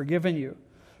may be forgiven you.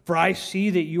 For I see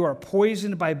that you are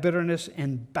poisoned by bitterness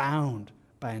and bound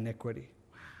by iniquity.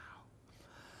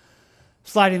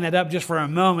 Sliding that up just for a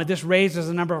moment, this raises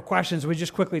a number of questions we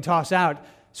just quickly toss out.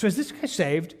 So is this guy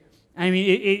saved? I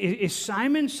mean, is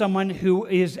Simon someone who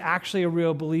is actually a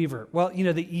real believer? Well,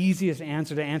 the easiest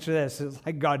answer to answer this is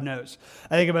like God knows.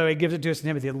 I think about it, he gives it to us in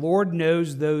Timothy. The Lord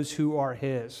knows those who are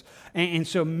his. And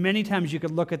so many times you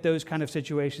could look at those kind of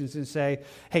situations and say,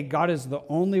 hey, God is the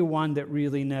only one that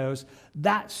really knows.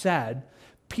 That said,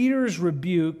 Peter's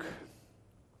rebuke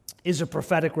is a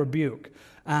prophetic rebuke.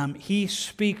 He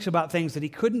speaks about things that he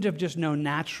couldn't have just known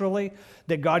naturally,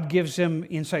 that God gives him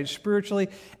insight spiritually,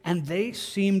 and they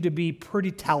seem to be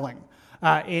pretty telling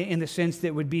in the sense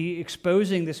that would be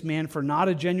exposing this man for not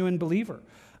a genuine believer.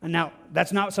 And now,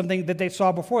 that's not something that they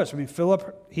saw before us. I mean,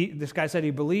 Philip, this guy said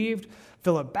he believed.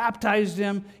 Philip baptized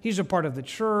him. He's a part of the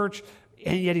church.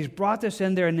 And yet he's brought this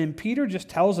in there. And then Peter just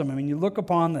tells him, I mean, you look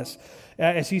upon this,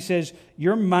 as he says,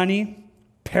 your money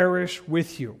perish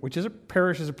with you,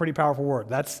 perish is a pretty powerful word.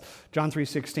 That's John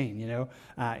 3:16,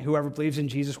 whoever believes in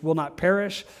Jesus will not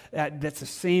perish. That's the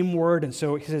same word. And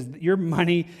so he says, your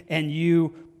money and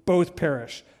you both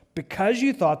perish because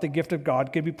you thought the gift of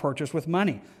God could be purchased with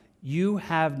money. You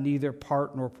have neither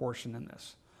part nor portion in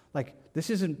this. Like, this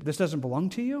doesn't belong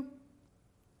to you.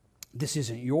 This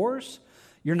isn't yours.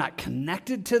 You're not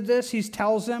connected to this, he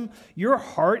tells them. Your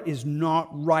heart is not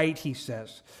right, he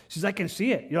says. He says, I can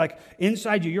see it. You're like,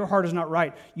 inside you, your heart is not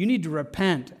right. You need to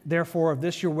repent, therefore, of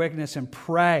this your wickedness and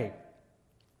pray.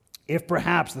 If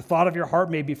perhaps the thought of your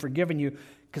heart may be forgiven you,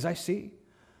 because I see.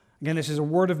 Again, this is a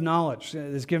word of knowledge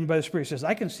that's given by the Spirit. He says,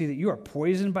 I can see that you are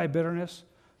poisoned by bitterness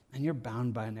and you're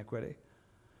bound by iniquity.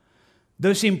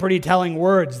 Those seem pretty telling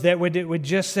words that would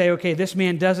just say, okay, this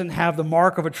man doesn't have the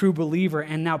mark of a true believer.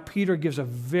 And now Peter gives a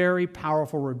very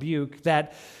powerful rebuke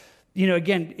that,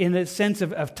 again, in the sense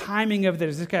of timing of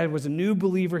this guy was a new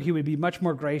believer, he would be much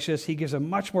more gracious. He gives a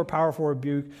much more powerful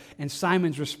rebuke. And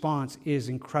Simon's response is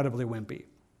incredibly wimpy.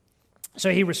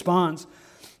 So he responds,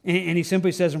 and he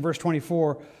simply says in verse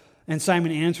 24, and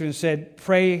Simon answered and said,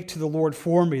 pray to the Lord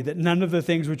for me, that none of the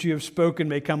things which you have spoken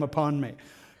may come upon me.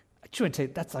 I would say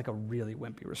that's like a really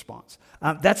wimpy response.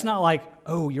 That's not like,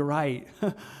 oh, you're right.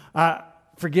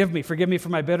 Forgive me for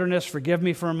my bitterness. Forgive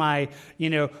me for my,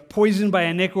 poisoned by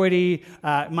iniquity,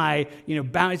 my,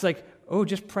 bound. It's like, oh,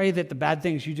 just pray that the bad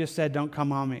things you just said don't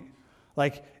come on me.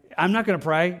 Like, I'm not going to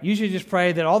pray. You should just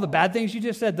pray that all the bad things you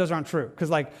just said, those aren't true. Because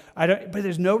but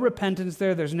there's no repentance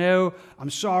there. There's no, I'm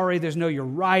sorry. There's no, you're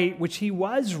right, which he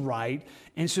was right.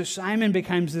 And so Simon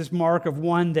becomes this mark of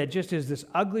one that just is this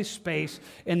ugly space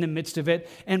in the midst of it.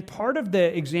 And part of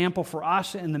the example for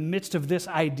us in the midst of this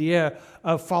idea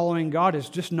of following God is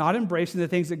just not embracing the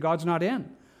things that God's not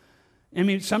in. I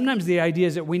mean, sometimes the idea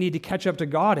is that we need to catch up to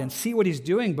God and see what he's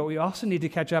doing, but we also need to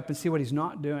catch up and see what he's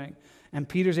not doing. And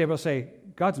Peter's able to say,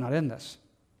 God's not in this.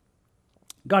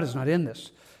 God is not in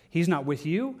this. He's not with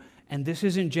you, and this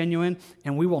isn't genuine,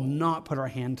 and we will not put our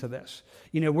hand to this.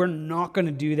 We're not going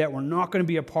to do that. We're not going to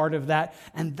be a part of that.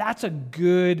 And that's a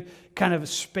good kind of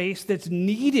space that's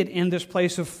needed in this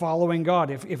place of following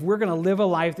God. If we're going to live a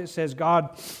life that says,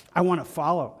 God, I want to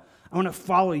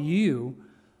follow you,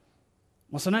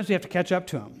 well, sometimes we have to catch up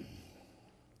to him.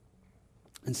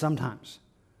 And sometimes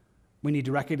we need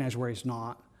to recognize where he's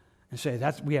not and say,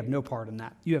 we have no part in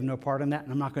that. You have no part in that,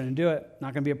 and I'm not going to do it. I'm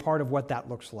not going to be a part of what that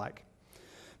looks like.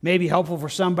 Maybe helpful for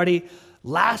somebody.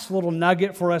 Last little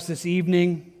nugget for us this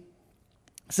evening.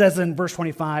 It says in verse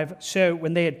 25, so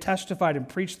when they had testified and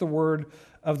preached the word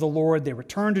of the Lord, they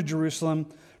returned to Jerusalem,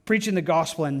 preaching the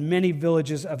gospel in many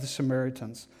villages of the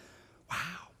Samaritans. Wow.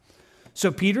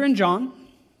 So Peter and John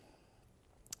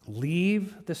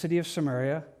leave the city of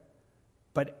Samaria,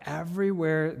 but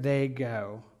everywhere they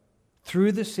go,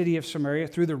 through the city of Samaria,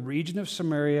 through the region of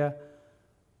Samaria,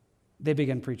 they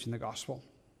begin preaching the gospel.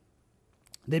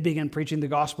 They begin preaching the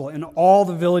gospel in all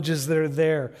the villages that are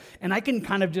there. And I can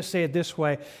kind of just say it this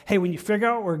way. Hey, when you figure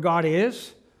out where God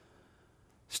is,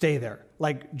 stay there.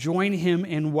 Like, join him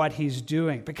in what he's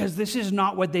doing. Because this is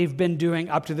not what they've been doing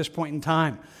up to this point in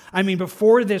time. I mean,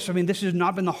 before this, this has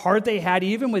not been the heart they had.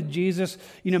 Even with Jesus,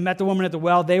 met the woman at the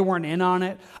well, they weren't in on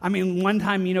it. I mean, one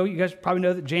time, you guys probably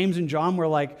know that James and John were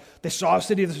like, they saw a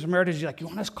city of the Samaritans. You're like, you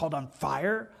want us called on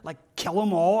fire? Like, kill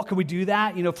them all? Can we do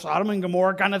that? Sodom and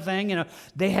Gomorrah kind of thing.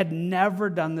 They had never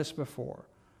done this before.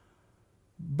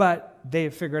 But they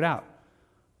have figured out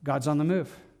God's on the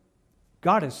move.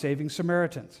 God is saving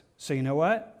Samaritans. So you know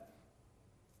what?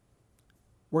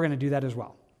 We're going to do that as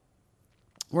well.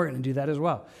 We're going to do that as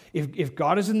well. If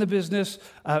God is in the business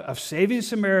of saving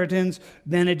Samaritans,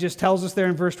 then it just tells us there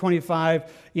in verse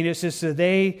 25, it says, so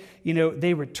they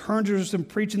returned to Jerusalem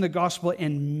preaching the gospel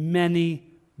in many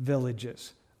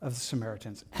villages of the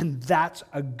Samaritans. And that's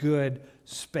a good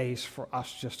space for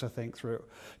us just to think through,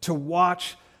 to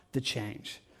watch the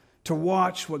change, to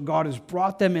watch what God has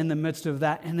brought them in the midst of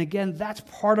that. And again, that's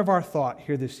part of our thought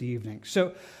here this evening.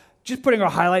 So just putting our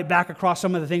highlight back across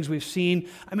some of the things we've seen.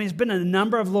 It's been a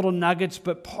number of little nuggets,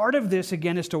 but part of this,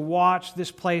 again, is to watch this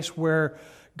place where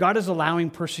God is allowing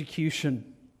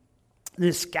persecution. And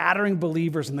is scattering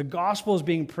believers, and the gospel is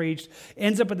being preached,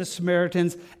 ends up with the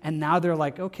Samaritans, and now they're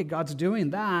like, okay, God's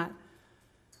doing that.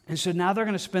 And so now they're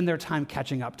going to spend their time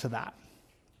catching up to that.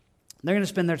 They're going to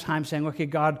spend their time saying, okay,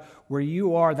 God, where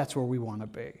you are, that's where we want to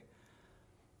be.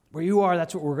 Where you are,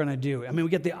 that's what we're going to do. I mean,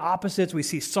 we get the opposites. We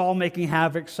see Saul making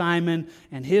havoc, Simon,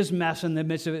 and his mess in the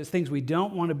midst of it, things we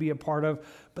don't want to be a part of.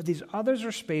 But these others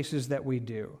are spaces that we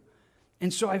do.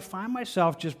 And so I find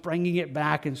myself just bringing it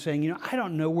back and saying, I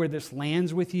don't know where this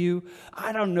lands with you.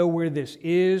 I don't know where this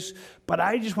is. But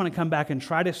I just want to come back and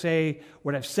try to say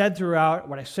what I've said throughout,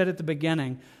 what I said at the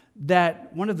beginning,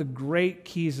 that one of the great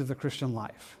keys of the Christian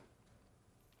life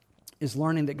is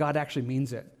learning that God actually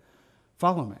means it.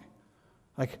 Follow me.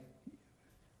 Like,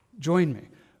 join me.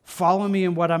 Follow me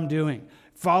in what I'm doing.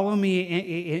 Follow me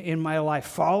in my life.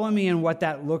 Follow me in what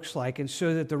that looks like. And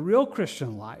so that the real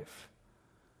Christian life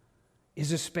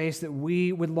is a space that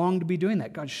we would long to be doing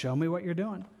that. God, show me what you're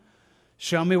doing.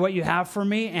 Show me what you have for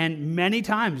me. And many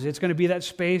times it's going to be that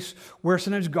space where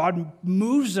sometimes God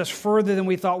moves us further than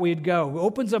we thought we'd go.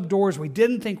 Opens up doors we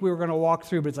didn't think we were going to walk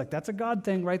through. But it's like, that's a God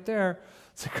thing right there.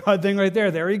 It's a God thing right there.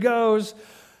 There he goes.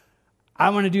 I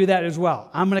want to do that as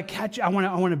well. I'm going to catch, I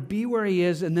want to be where he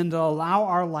is and then to allow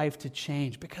our life to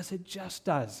change because it just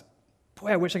does. Boy,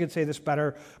 I wish I could say this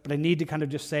better, but I need to kind of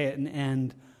just say it and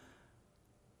end.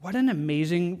 What an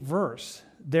amazing verse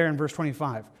there in verse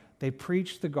 25. They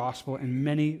preached the gospel in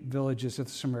many villages of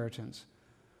the Samaritans.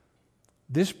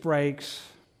 This breaks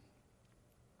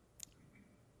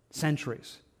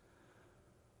centuries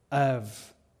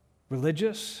of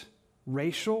religious,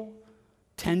 racial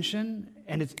tension,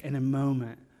 and it's in a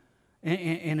moment.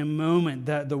 In a moment,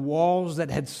 the walls that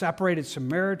had separated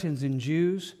Samaritans and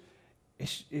Jews,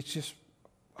 it's just,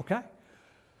 okay.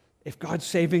 If God's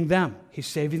saving them, he's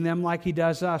saving them like he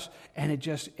does us. And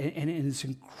in this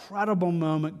incredible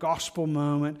moment, gospel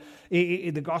moment,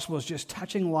 the gospel is just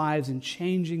touching lives and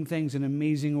changing things in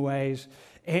amazing ways.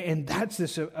 And that's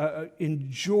this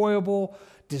enjoyable,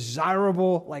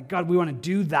 desirable, like, God, we want to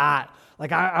do that.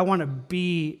 Like, I want to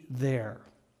be there.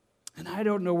 And I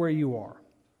don't know where you are,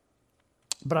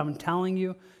 but I'm telling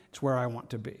you, it's where I want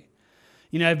to be.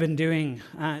 I've been doing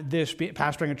this,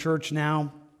 pastoring a church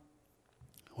now,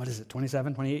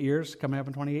 28 years, coming up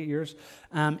in 28 years.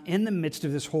 In the midst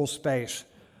of this whole space,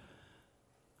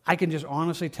 I can just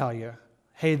honestly tell you,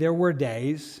 hey, there were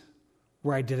days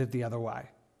where I did it the other way.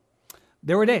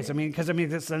 There were days,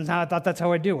 that's how I thought that's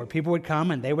how I do, where people would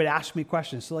come and they would ask me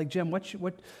questions. So like, Jim, what's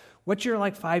your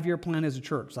 5-year plan as a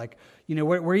church? Like,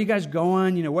 where are you guys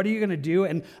going? What are you going to do?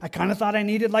 And I kind of thought I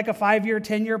needed like a 5-year,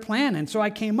 10-year plan. And so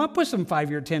I came up with some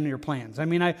 5-year, 10-year plans.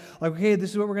 Okay, this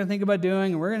is what we're going to think about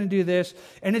doing, and we're going to do this.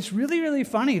 And it's really, really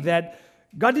funny that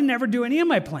God didn't ever do any of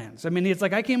my plans. It's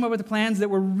like I came up with the plans that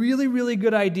were really, really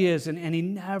good ideas, and he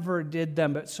never did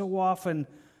them. But so often,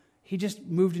 he just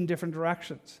moved in different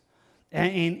directions.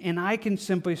 And I can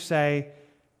simply say,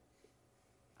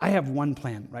 I have one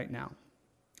plan right now.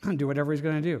 And do whatever he's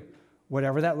going to do,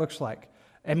 whatever that looks like.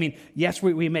 Yes,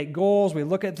 we make goals, we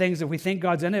look at things that we think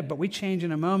God's in it, but we change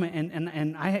in a moment.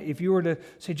 And if you were to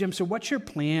say, Jim, so what's your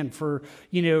plan for,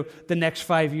 the next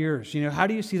 5 years? How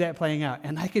do you see that playing out?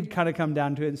 And I could kind of come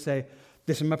down to it and say,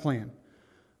 this is my plan.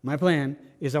 My plan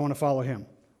is I want to follow him.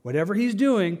 Whatever he's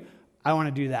doing, I want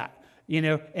to do that.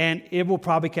 And it will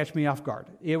probably catch me off guard.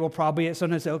 It will probably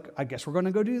sometimes say, okay, I guess we're going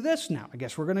to go do this now. I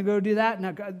guess we're going to go do that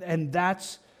now. And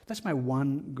that's my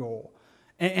one goal.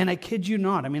 And I kid you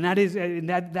not. That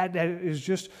is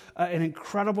just an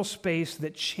incredible space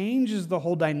that changes the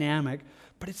whole dynamic,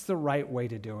 but it's the right way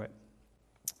to do it.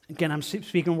 Again, I'm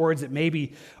speaking words that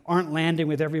maybe aren't landing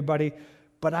with everybody,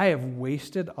 but I have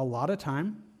wasted a lot of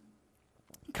time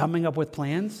coming up with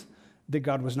plans that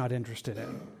God was not interested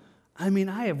in. I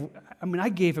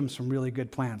gave him some really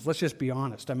good plans. Let's just be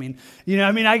honest. And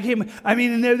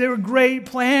they were great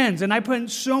plans, and I put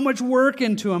so much work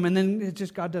into them, and then it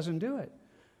just, God doesn't do it.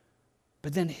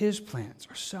 But then his plans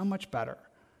are so much better.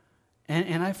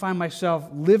 And I find myself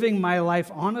living my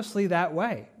life honestly that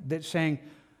way, that saying,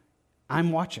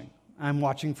 I'm watching. I'm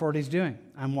watching for what he's doing.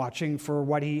 I'm watching for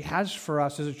what he has for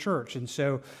us as a church. And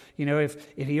so, if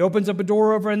he opens up a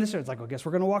door over in this area, it's like, I guess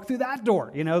we're going to walk through that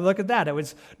door. Look at that. It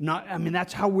was not,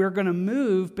 that's how we're going to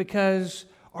move, because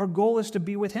our goal is to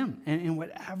be with him and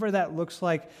whatever that looks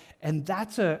like. And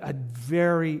that's a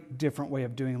very different way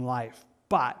of doing life.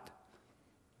 But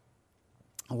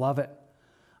I love it.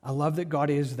 I love that God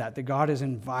is that God is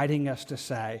inviting us to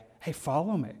say, hey,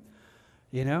 follow me.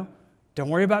 Don't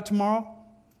worry about tomorrow.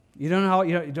 You don't know,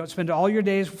 you don't spend all your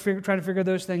days trying to figure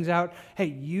those things out. Hey,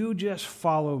 you just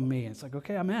follow me. And it's like,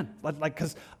 okay, I'm in.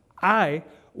 Because I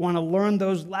want to learn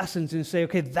those lessons and say,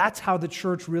 okay, that's how the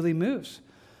church really moves.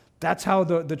 That's how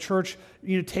the church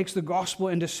takes the gospel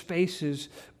into spaces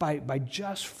by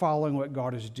just following what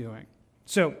God is doing.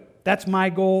 So that's my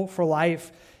goal for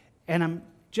life, and I'm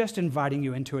just inviting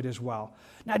you into it as well.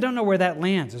 Now, I don't know where that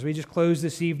lands. As we just close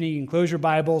this evening, you can close your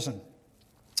Bibles, and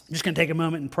I'm just going to take a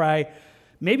moment and pray.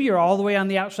 Maybe you're all the way on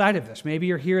the outside of this. Maybe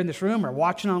you're here in this room or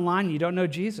watching online and you don't know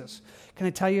Jesus. Can I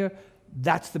tell you,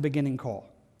 that's the beginning call,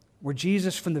 where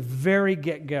Jesus from the very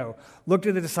get-go looked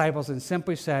at the disciples and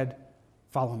simply said,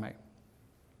 follow me.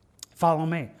 Follow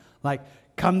me. Like,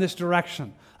 come this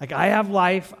direction. Like, I have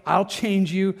life. I'll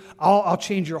change you. I'll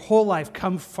change your whole life.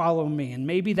 Come follow me. And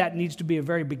maybe that needs to be a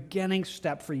very beginning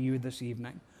step for you this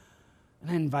evening. And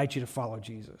I invite you to follow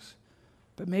Jesus.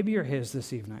 But maybe you're his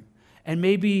this evening. And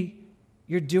maybe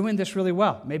you're doing this really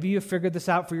well. Maybe you figured this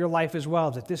out for your life as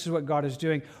well, that this is what God is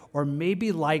doing. Or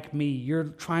maybe like me, you're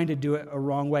trying to do it a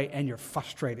wrong way and you're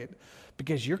frustrated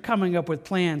because you're coming up with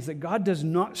plans that God does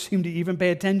not seem to even pay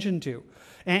attention to.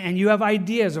 And you have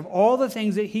ideas of all the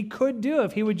things that he could do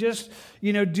if he would just,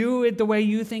 do it the way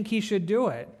you think he should do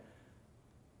it.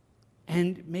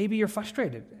 And maybe you're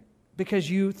frustrated because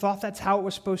you thought that's how it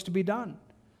was supposed to be done.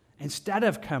 Instead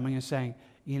of coming and saying,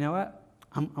 you know what,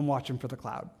 I'm watching for the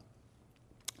cloud.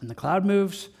 When the cloud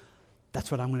moves, that's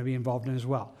what I'm going to be involved in as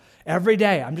well. Every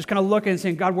day, I'm just going to look and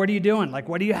say, God, what are you doing? Like,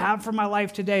 what do you have for my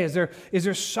life today? Is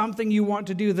there something you want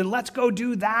to do? Then let's go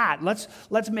do that.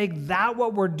 Let's make that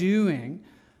what we're doing,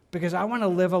 because I want to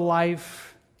live a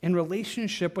life in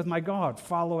relationship with my God,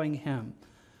 following him.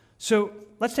 So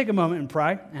let's take a moment and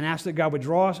pray and ask that God would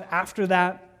draw us after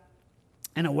that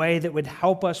in a way that would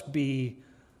help us be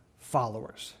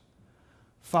followers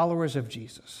of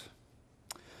Jesus.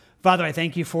 Father, I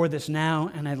thank you for this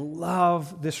now, and I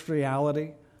love this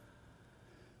reality.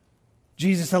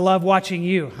 Jesus, I love watching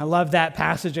you. I love that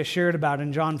passage I shared about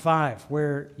in John 5,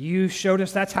 where you showed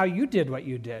us that's how you did what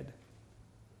you did.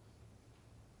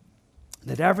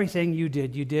 That everything you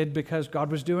did because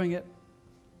God was doing it.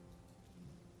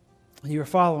 And you were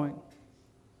following.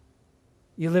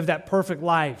 You lived that perfect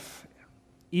life,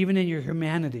 even in your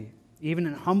humanity, even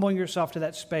in humbling yourself to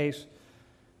that space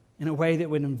in a way that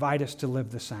would invite us to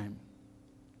live the same.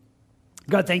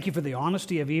 God, thank you for the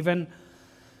honesty of even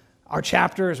our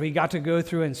chapter as we got to go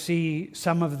through and see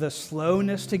some of the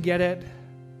slowness to get it,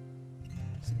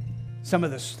 some of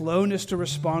the slowness to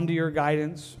respond to your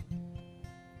guidance,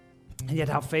 and yet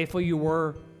how faithful you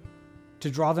were to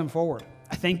draw them forward.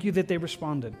 I thank you that they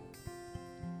responded.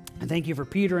 I thank you for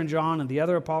Peter and John and the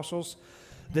other apostles,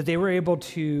 that they were able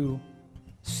to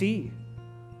see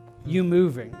you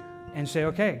moving and say,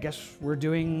 okay, I guess we're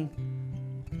doing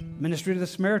ministry to the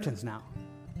Samaritans now.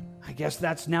 I guess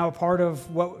that's now a part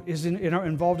of what is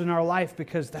involved in our life,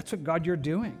 because that's what, God, you're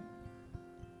doing.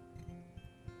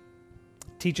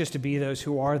 Teach us to be those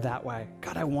who are that way.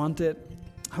 God, I want it.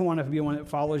 I want to be one that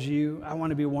follows you. I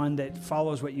want to be one that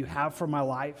follows what you have for my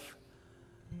life.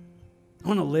 I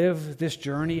want to live this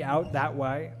journey out that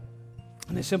way.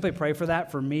 And I simply pray for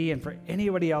that for me and for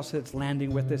anybody else that's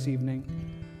landing with this evening.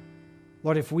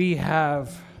 Lord, if we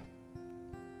have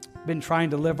been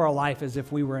trying to live our life as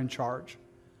if we were in charge,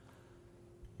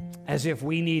 as if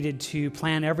we needed to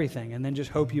plan everything and then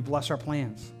just hope you bless our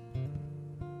plans,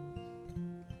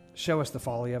 show us the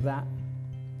folly of that.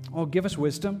 Oh, give us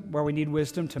wisdom where we need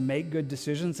wisdom to make good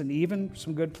decisions and even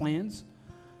some good plans,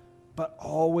 but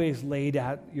always laid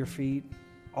at your feet,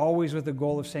 always with the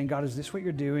goal of saying, God, is this what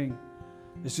you're doing?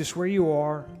 Is this where you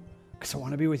are? Because I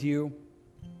want to be with you.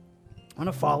 I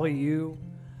want to follow you.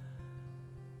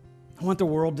 I want the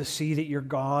world to see that you're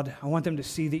God. I want them to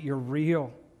see that you're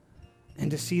real,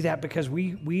 and to see that because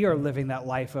we are living that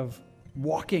life of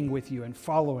walking with you and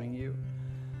following you.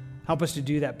 Help us to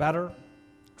do that better.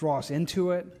 Draw us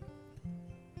into it.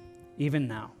 Even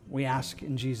now, we ask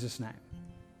in Jesus' name.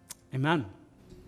 Amen.